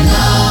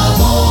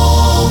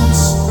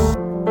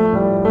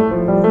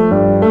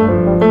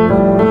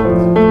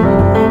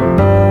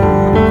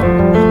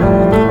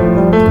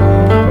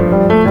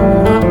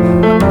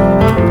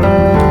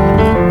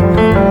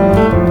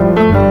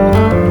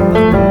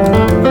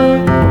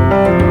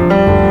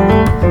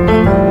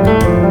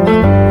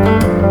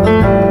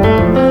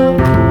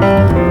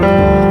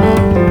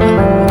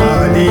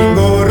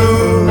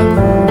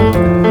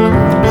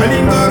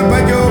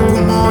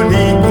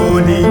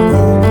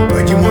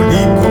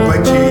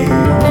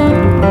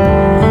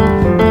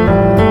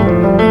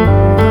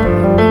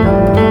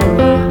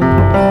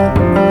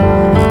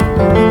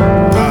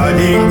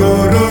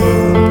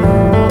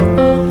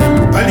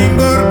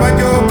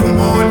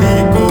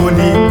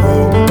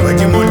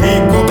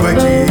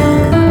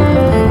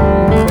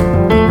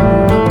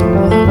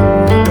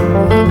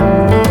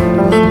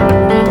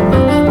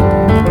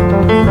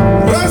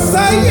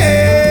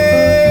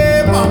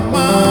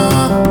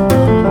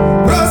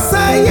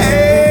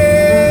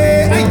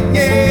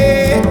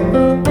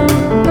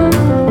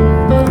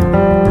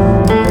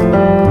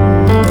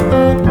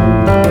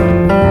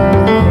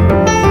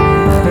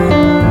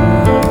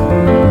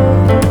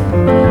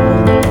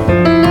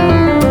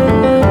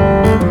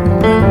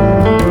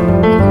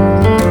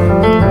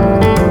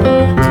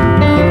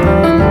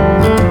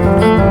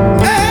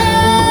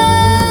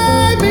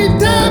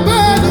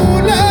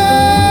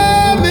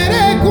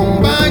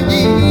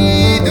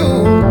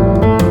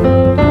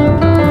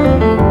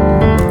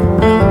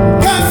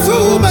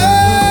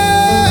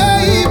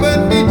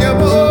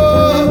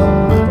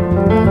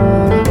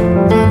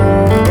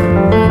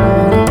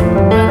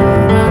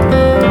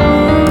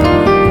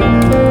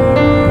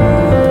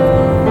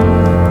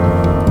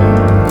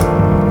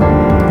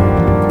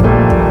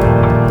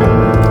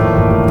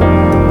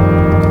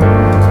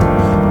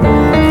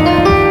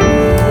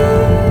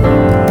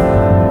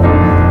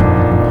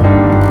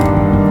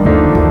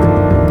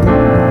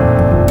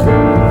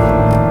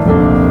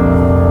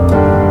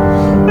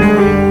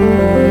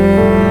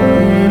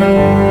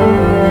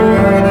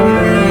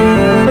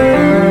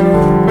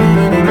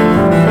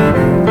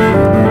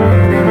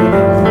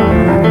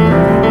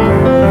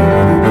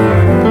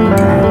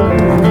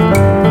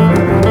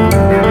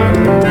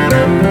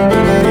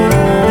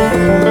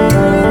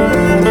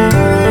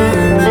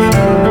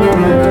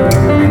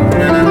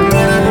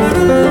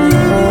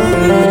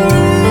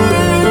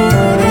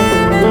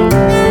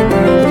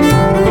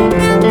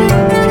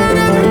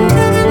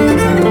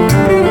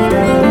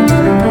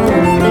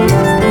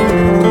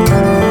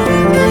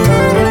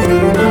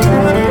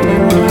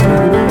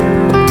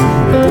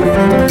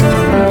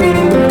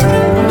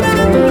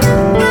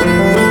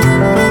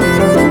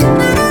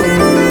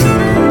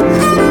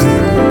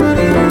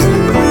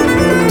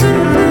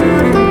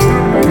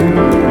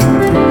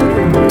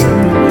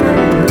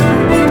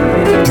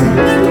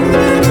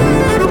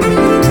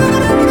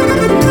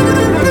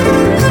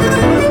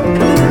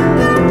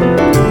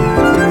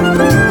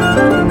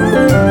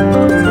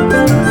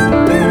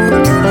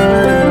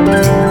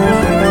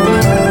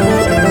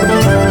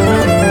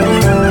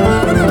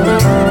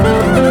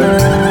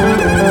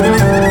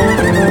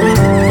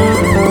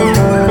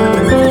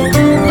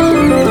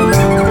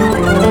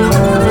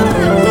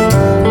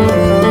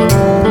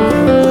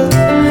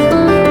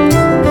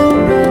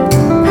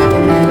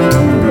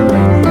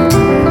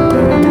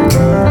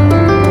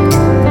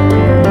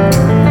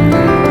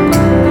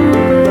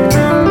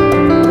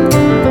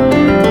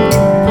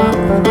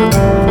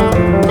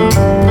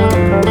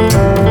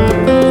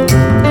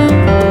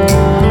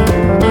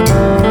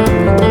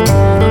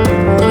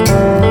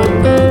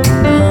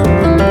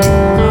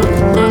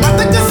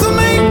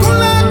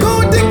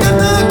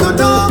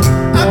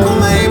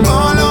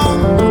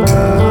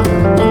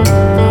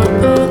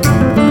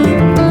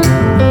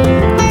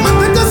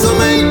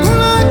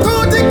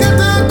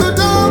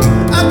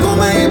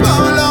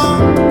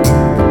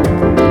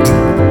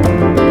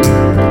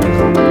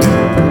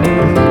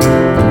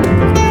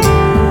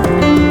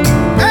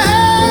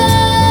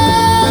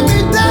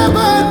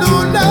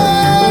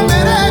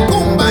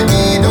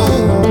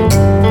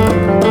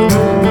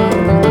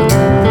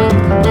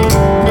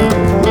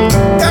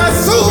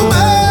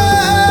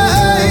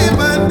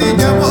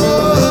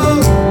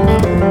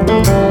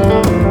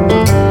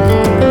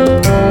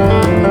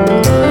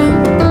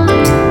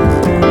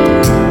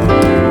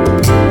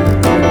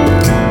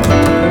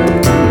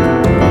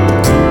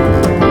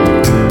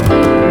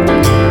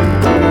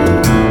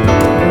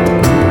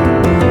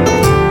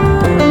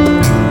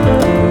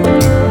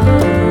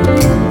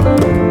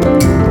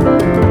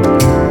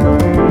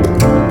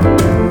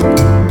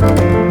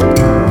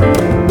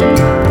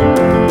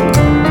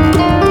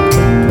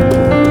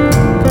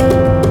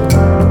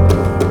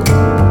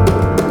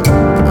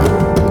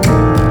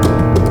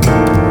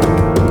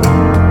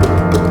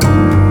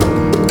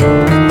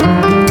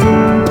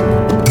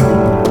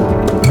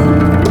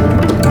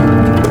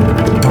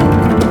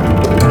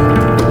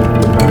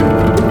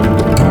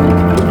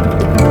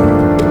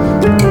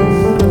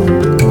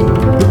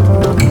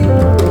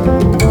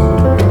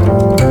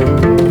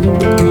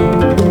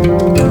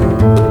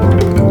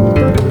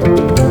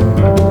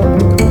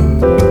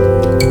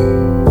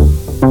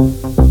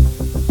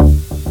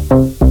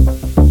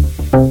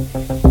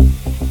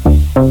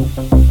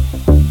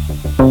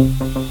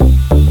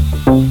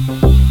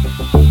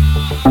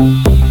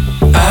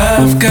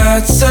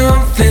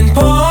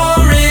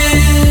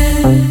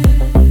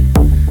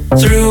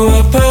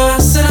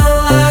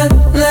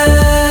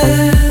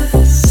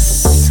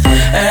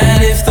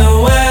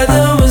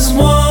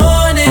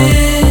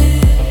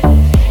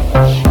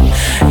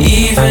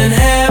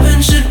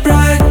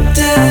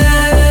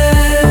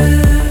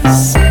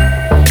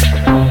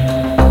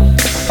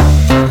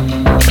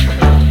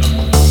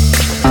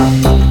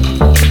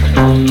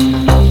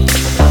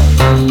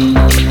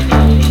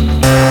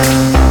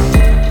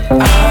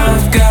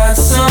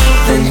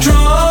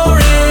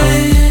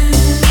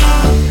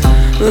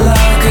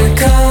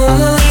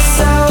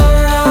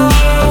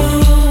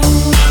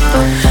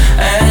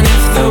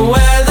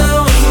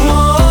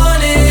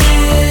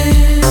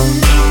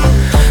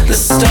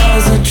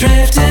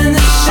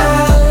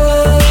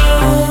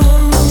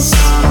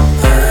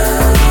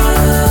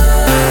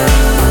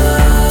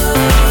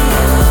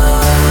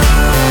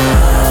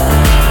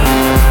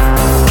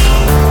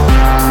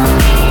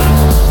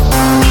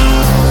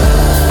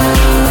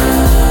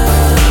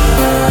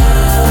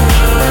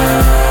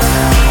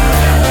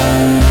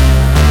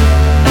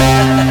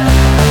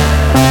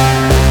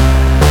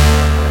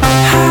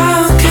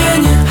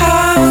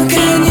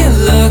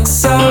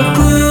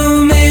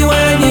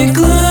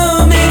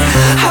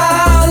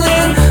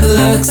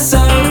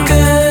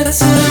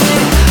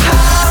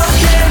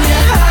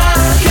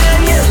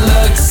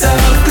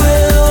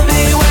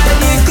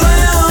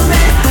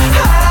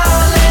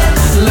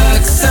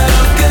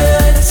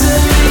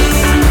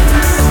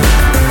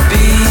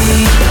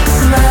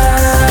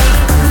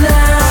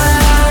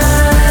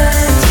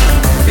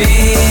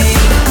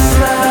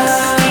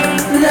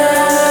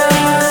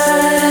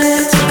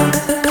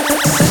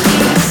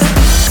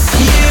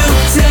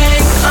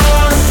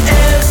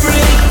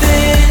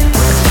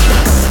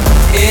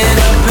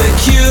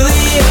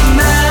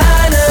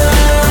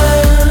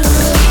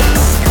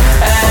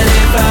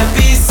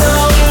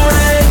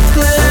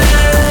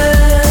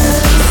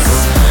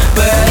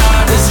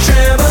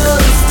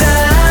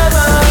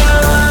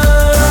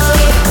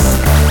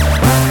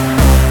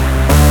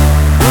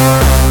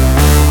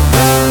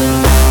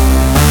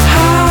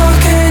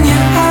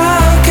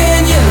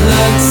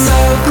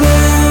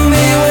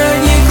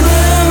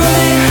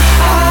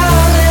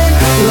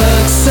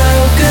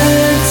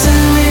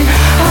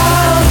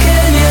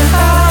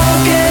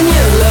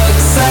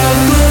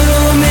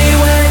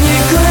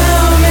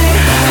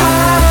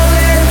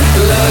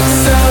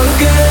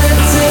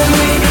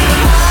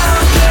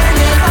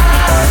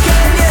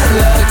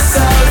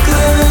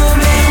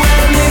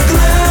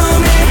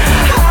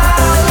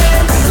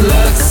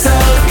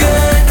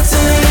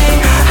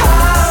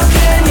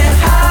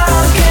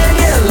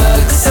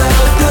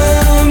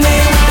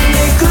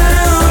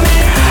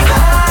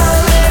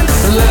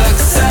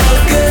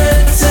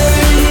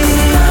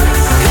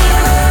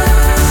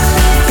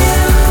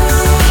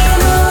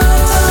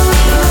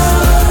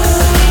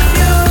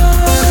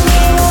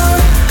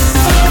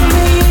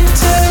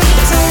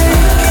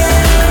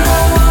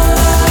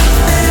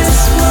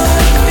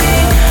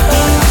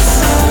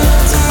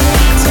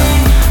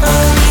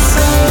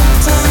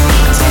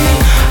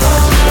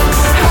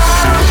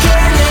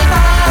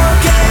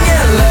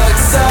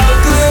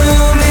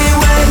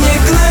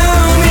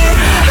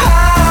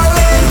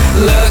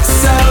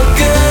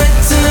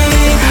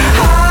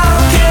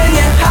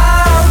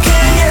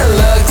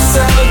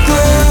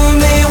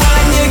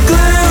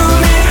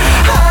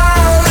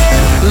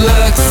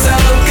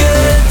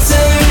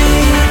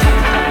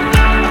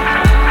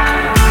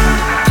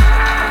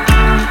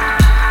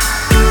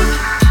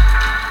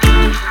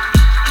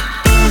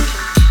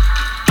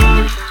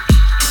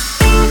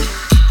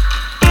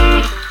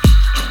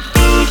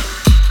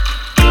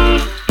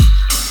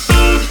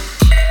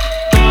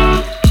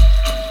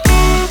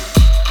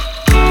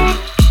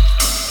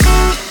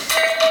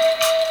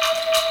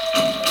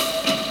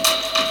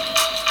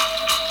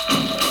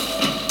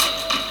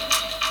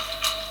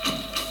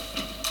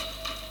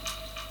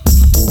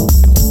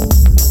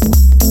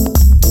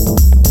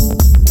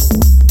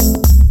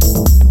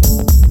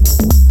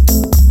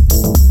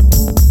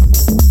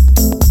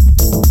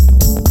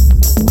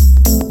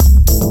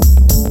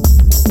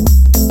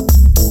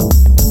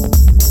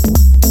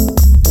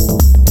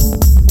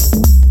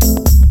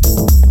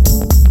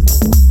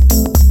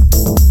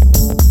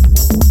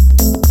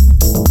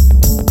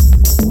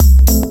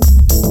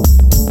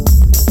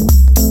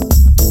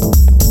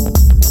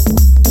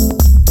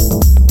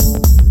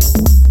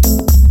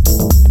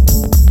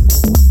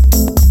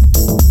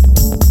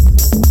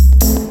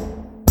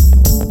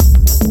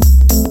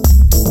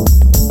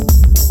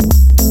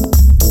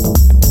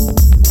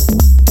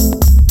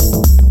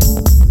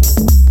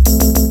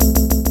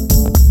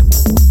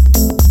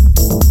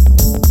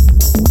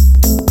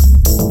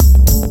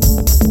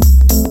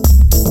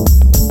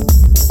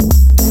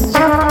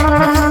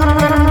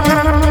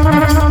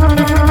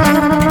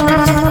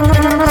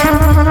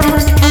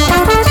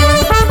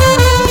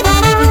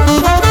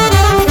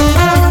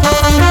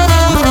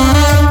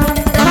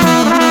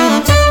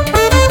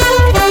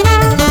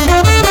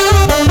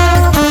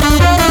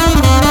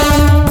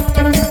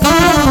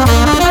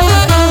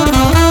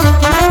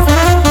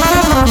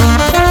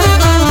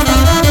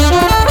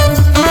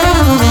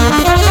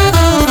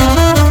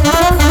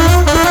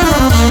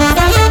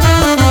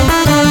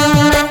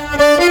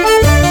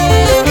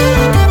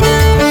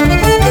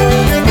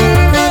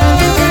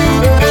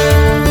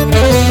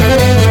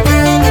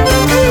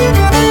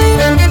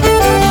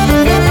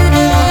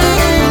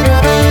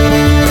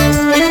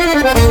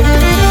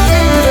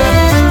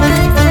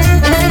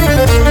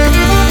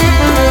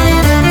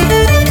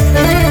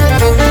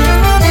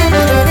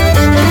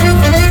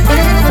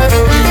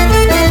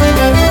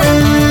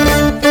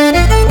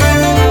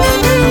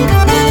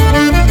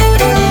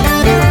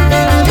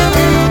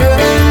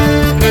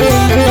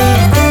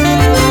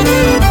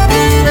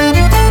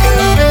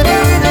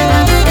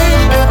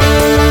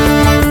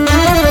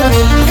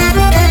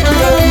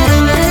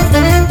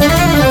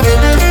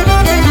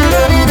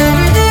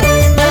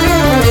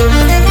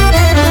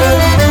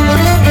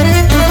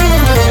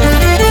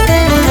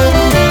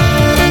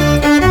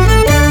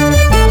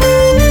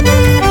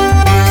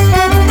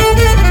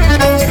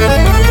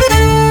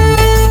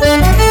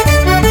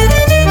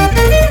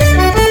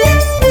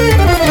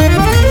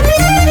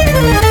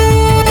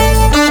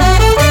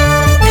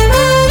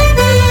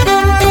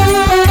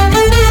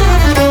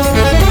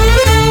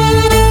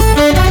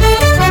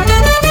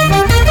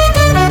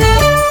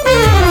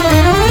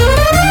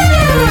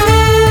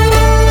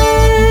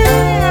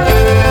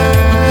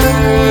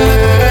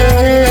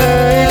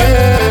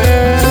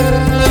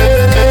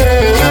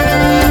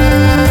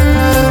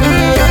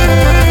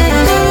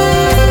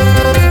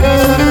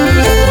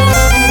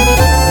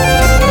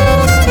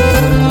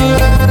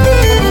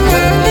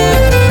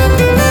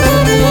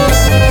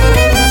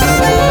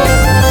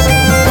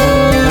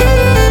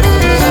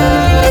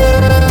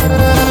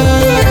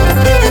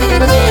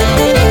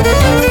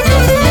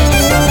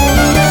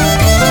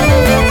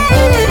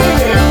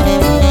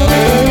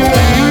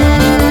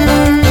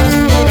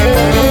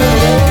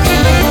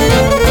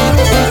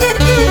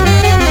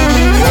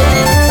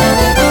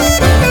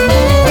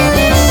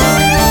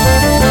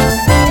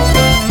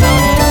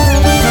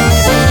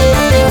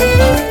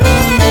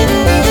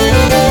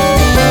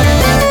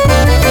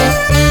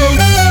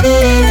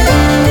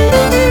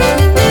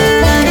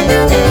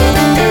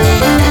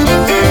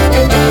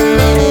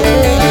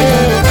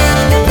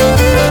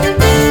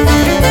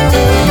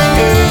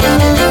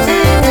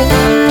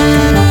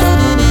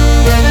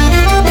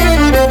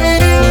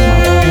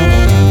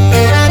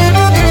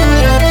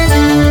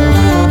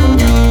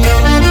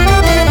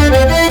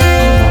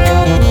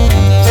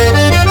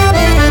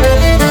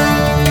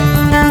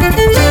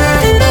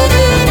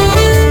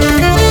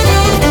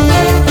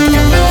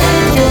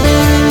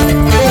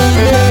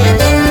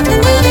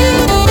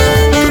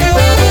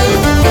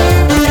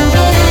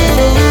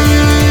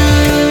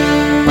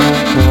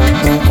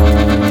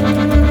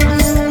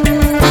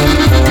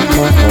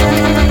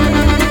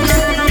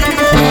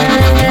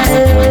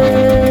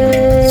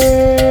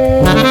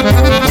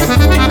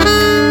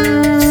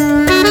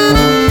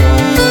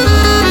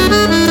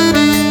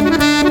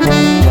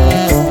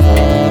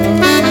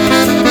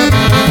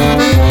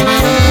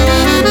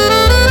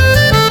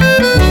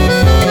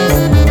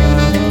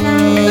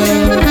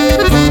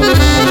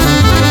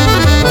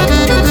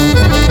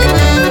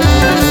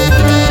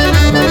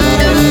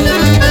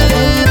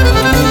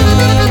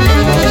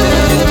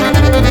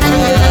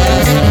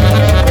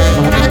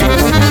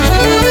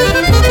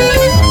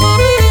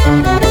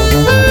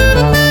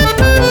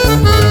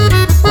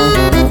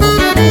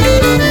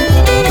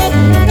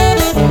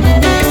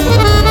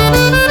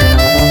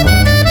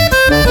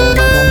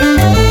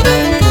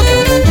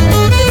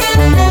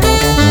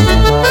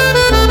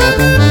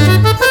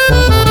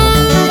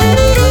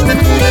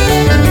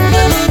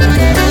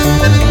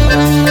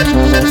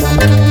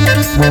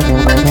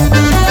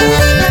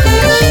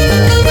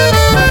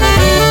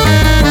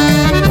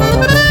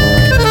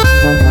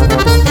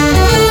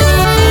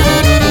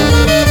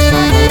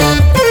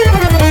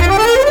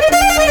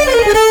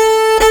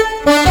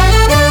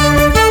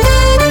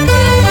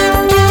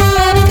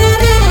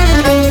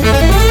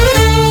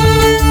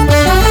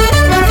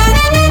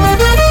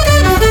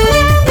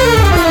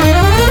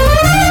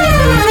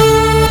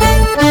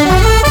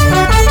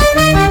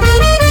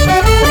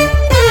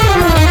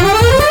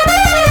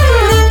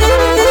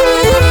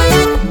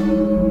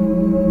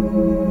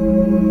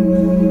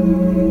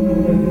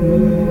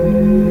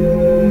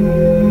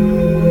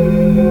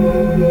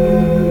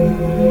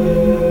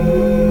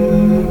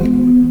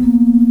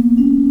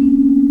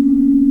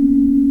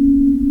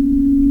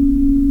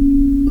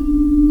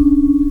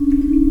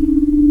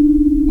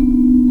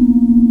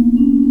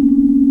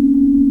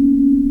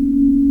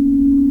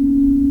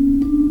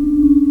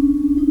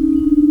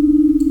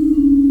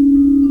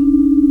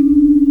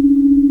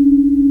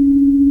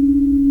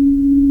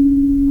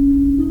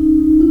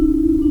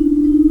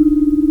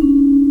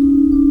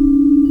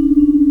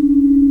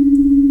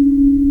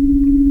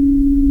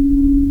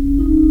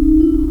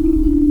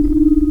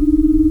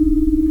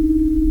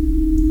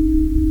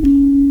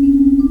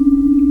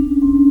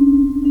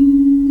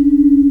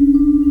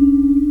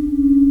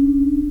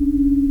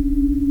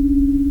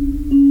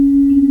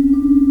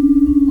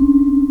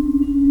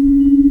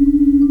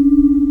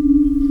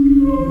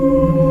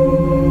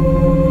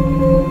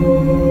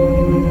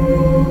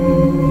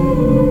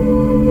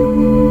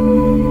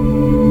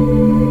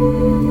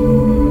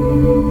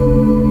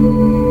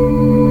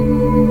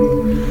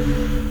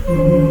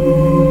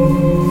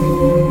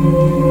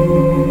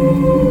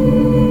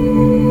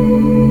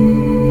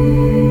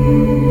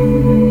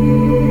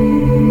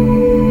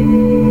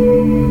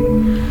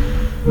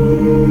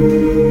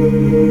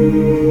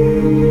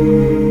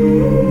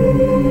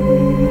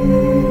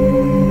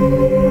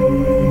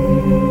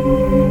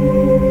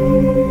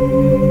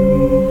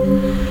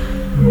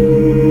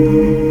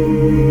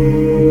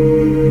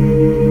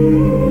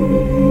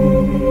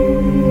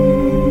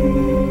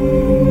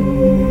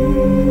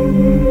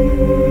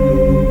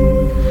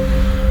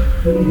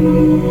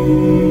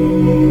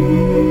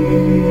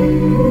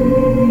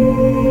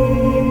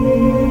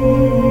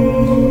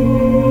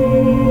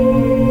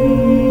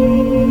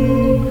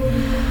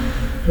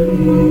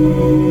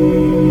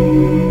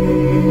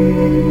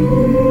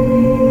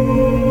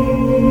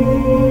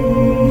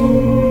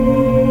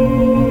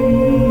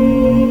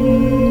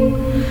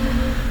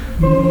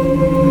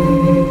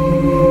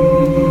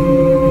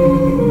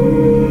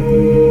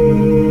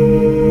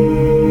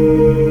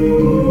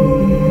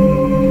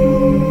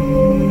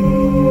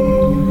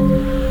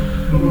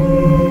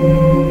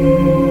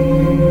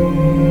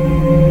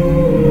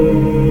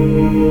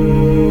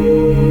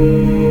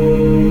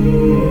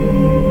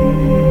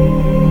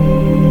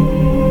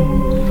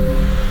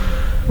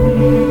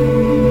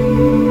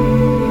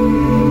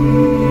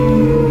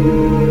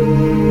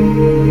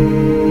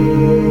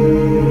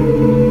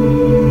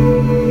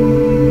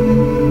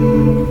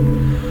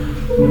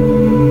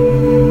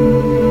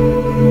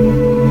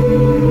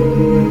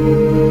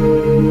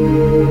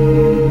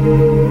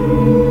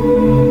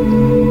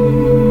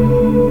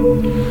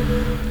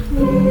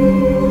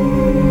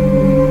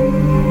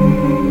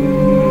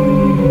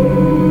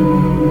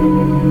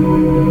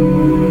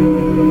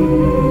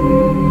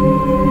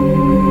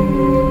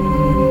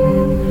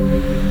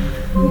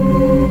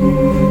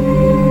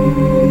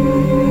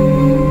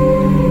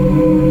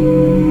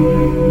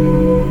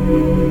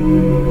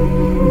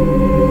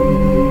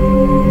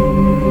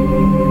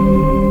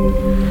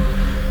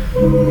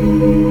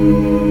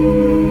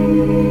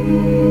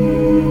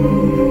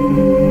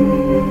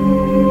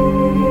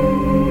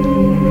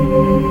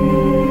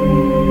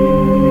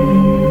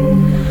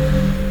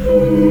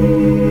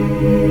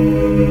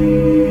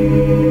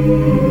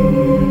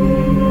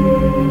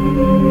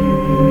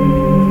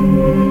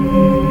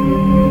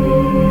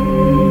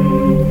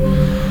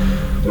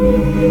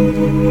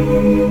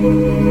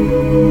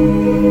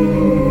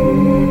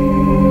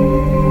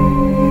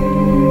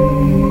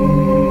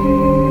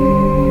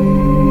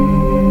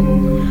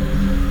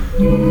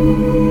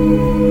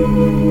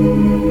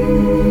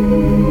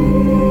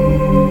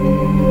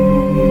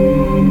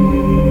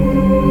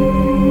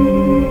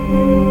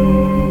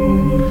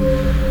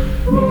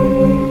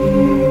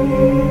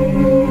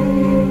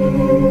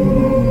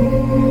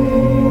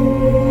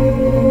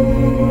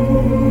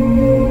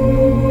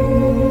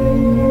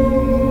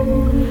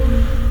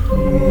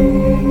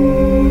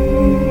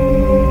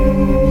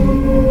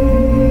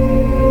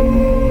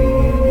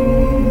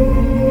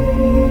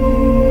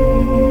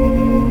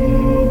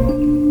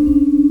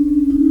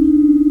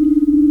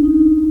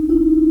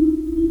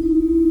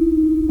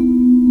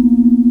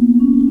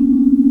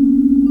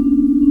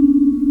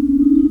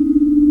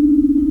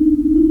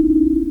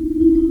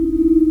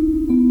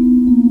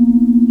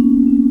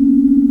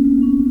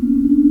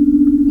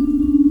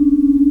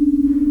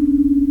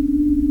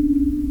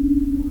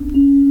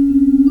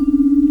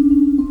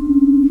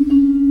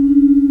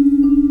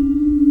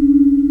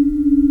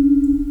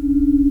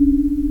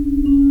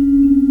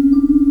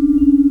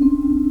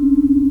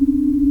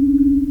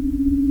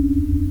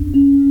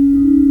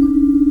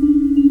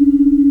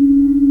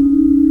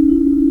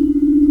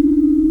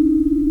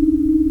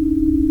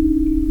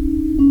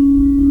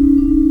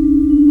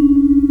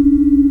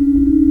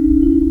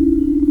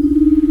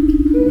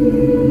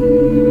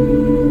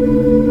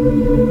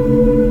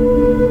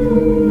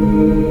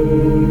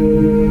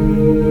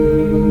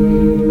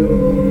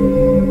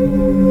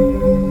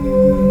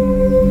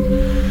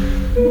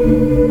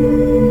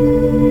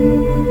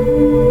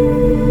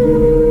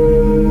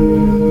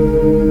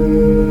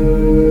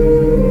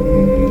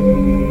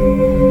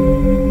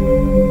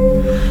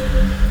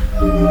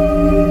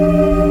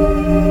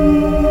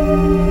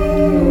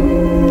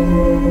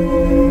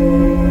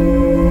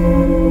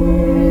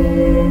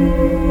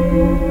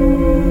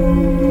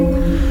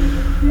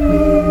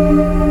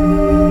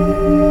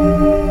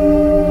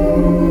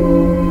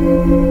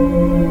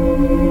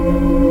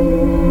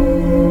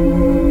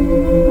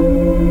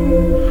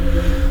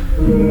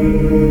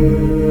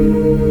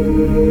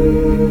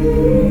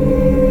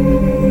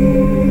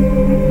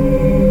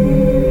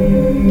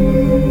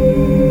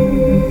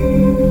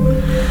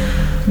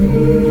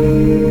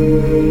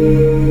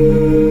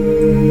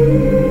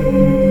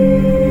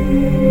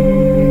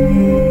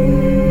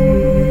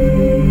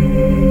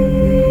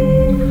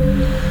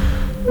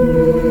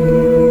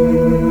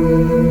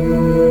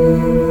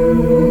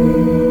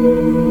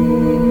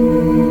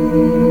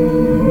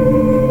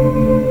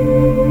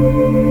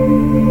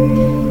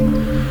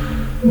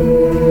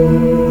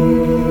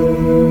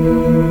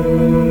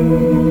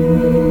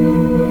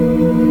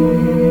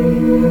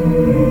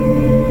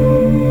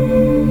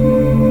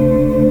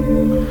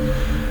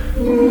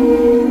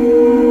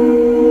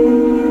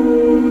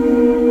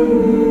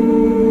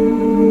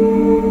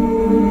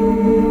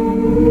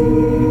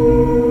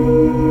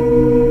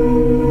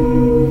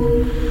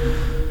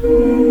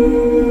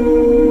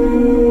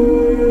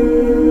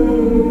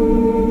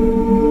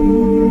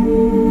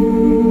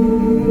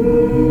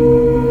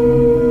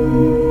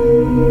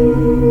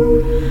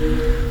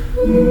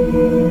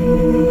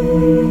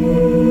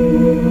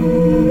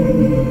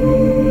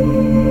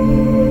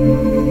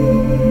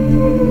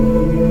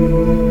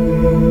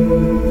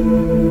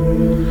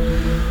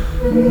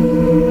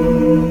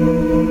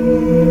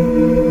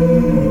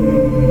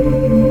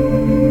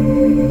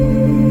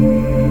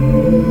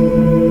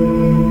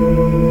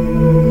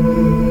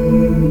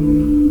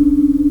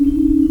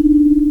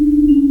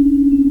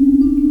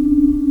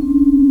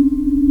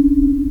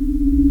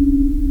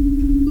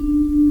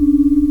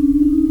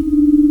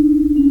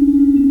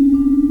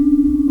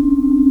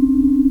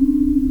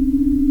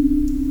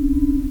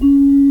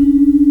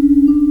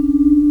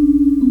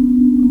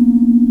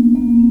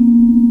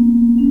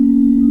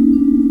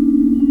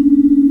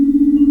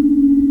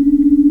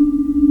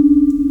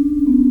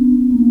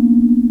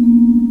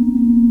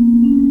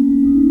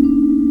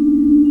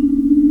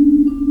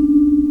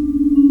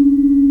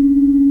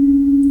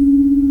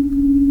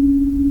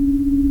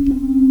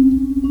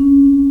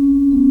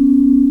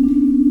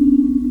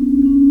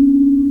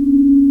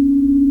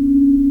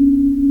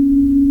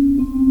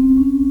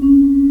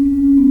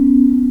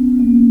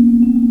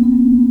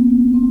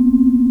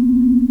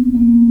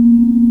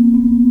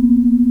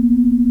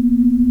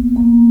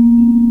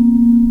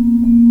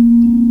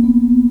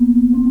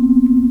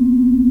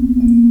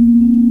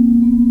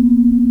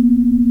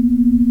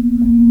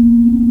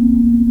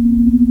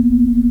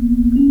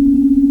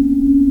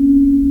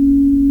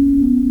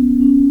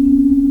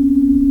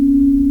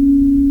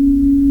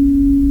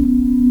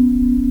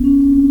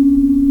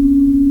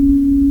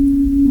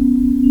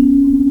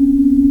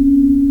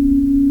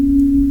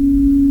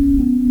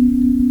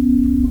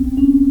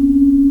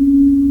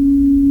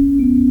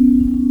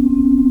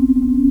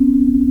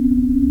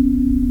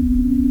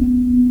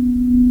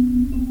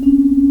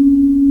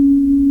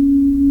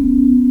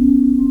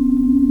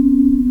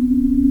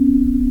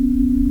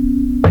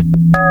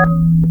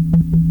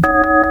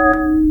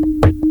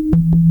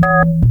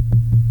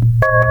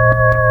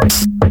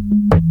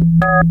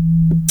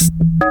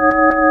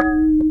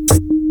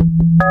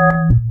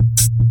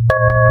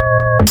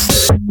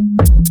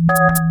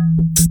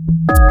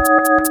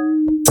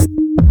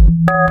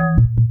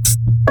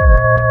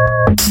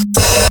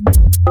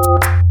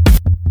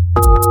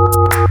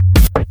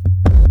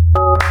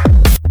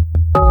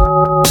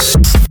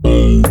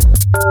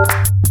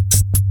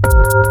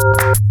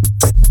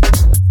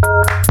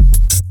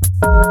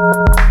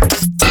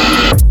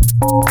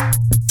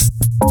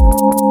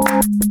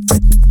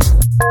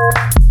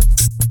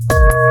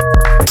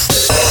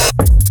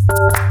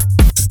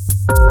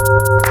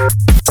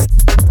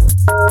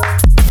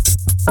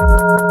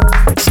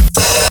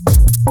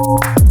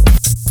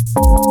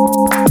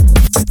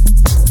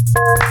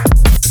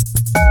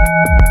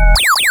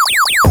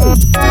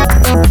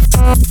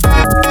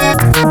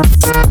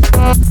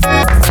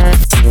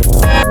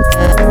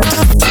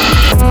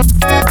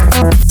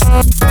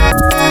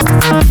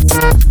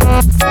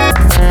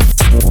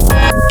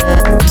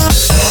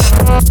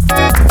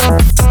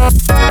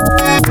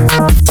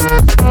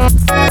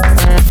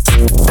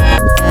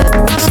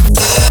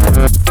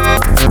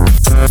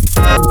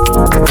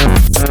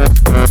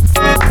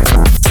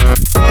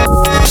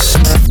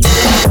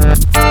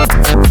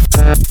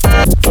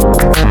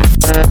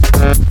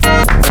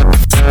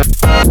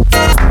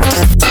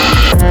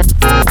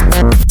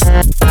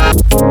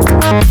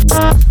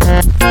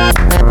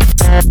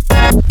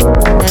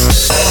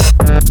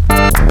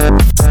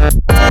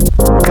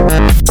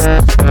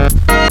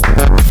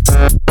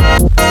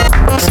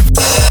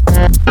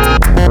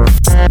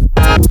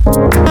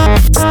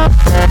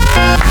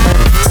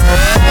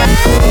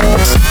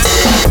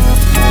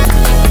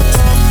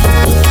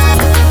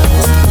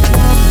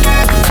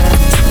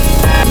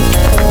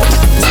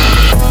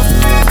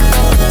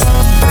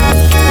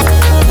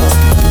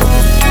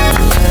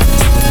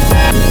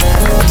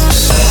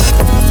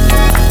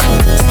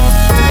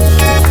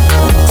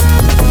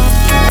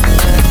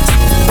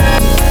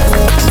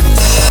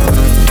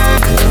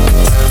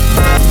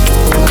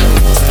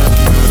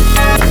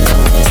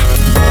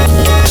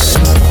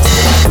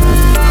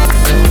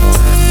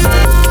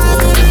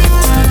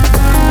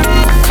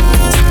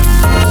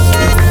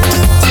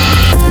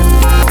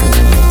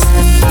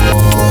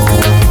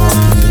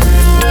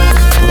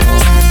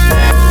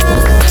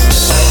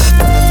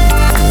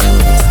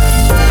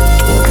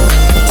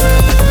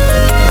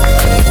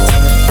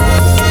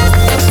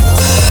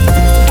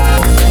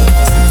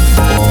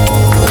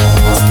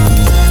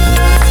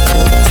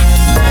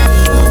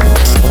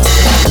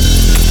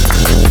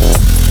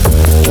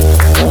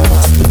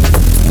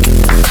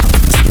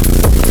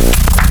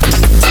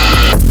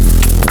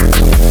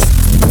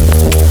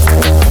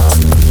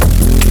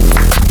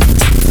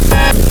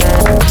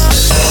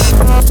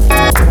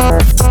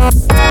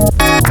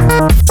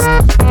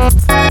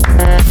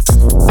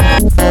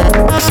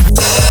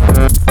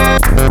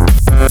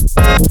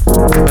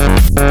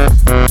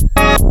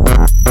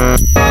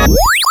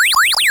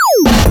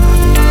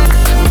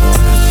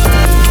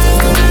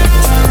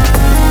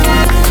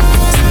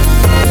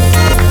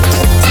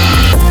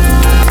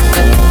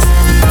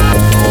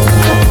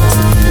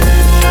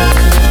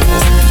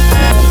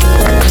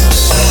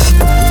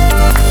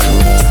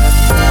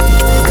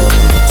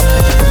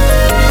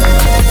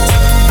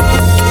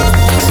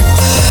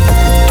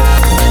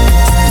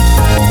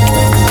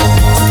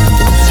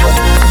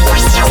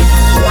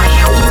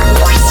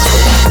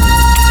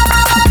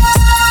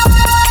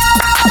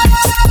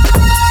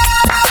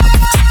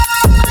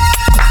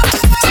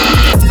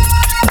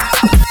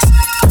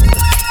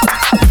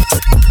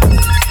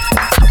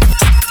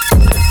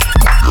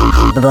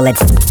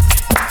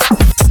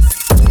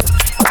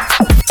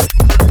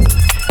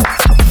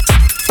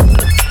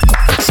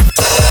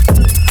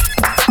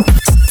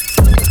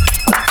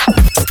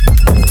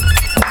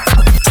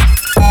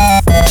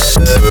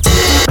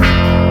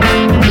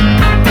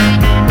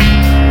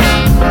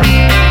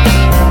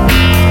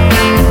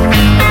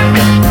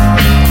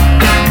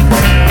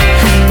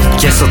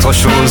 autre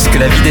chose que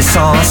la vie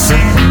d'essence,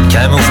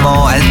 qu'un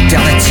mouvement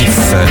alternatif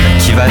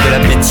qui va de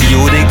l'appétit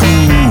au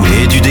dégoût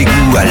et du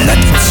dégoût à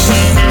l'appétit,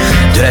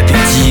 de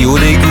l'appétit au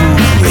dégoût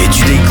et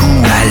du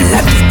dégoût à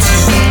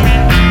l'appétit.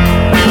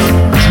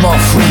 Je m'en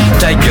fous,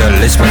 ta gueule,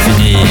 laisse-moi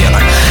finir.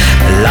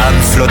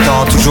 L'âme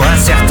flottant toujours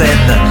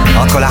incertaine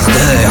entre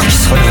l'ardeur qui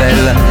se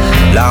renouvelle,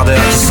 l'ardeur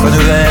qui se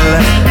renouvelle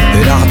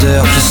et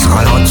l'ardeur qui se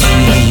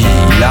ralentit,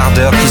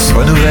 l'ardeur qui se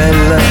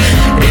renouvelle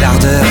et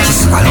l'ardeur qui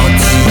se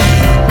ralentit.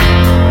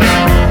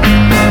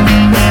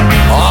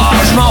 Oh,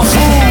 je m'en fous!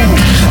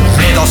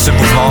 Mais dans ce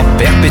mouvement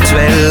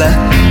perpétuel,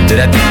 de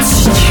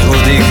l'appétit au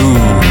dégoût,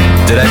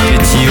 de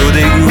l'appétit au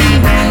dégoût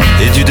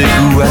et du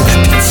dégoût à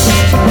l'appétit,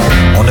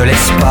 on ne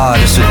laisse pas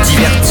de se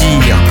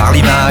divertir par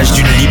l'image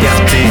d'une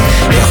liberté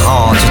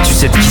errante. Tu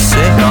sais de qui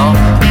c'est, non?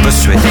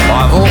 Bossuet.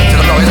 Bravo, c'est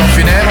dans l'horizon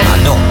funèbre? Ah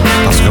non,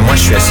 parce que moi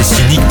je suis assez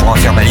cynique pour en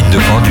faire ma ligne de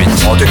conduite.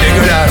 Oh, t'es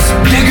dégueulasse,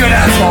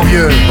 dégueulasse mon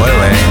vieux.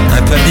 Ouais,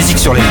 un peu amnésique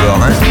sur les bords,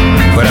 hein.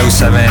 Voilà où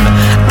ça mène.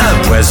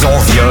 Un poison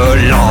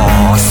violent,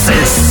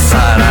 c'est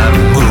ça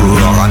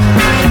l'amour.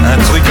 Un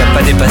truc à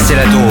pas dépasser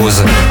la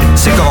dose.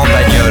 C'est comme en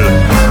bagnole.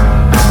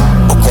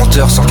 Au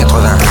compteur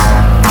 180,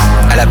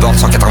 à la borne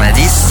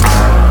 190,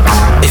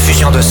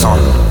 effusion 200.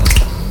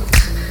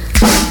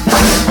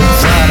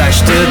 Voilà, je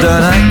te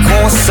donne un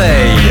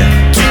conseil.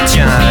 Tu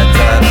tiens à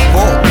ta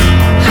peau,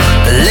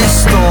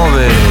 laisse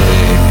tomber.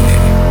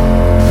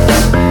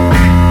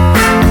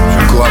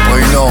 Je cours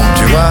après une ombre,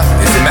 tu vois,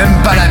 et c'est même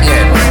pas la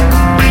mienne.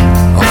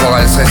 Encore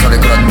elle serait sur les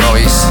colonnes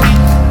Maurice.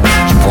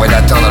 Je pourrais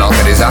l'attendre à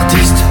l'entrée des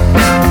artistes,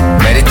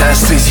 mais elle est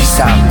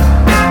insaisissable.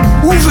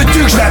 Où veux-tu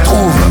que je la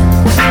trouve?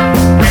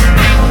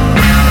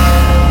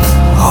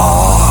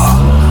 Oh,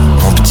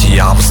 mon petit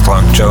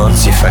Armstrong Jones,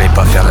 il fallait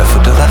pas faire de la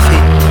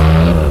photographie.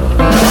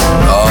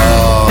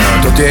 Oh,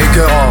 toi t'es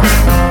écœurant.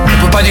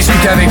 On peut pas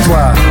discuter avec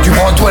toi. Tu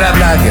prends toi la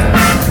blague.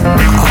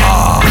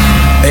 Ah,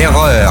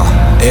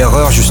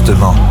 erreur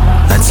justement.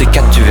 Un de ces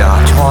quatre, tu verras,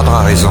 tu me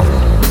rendras raison.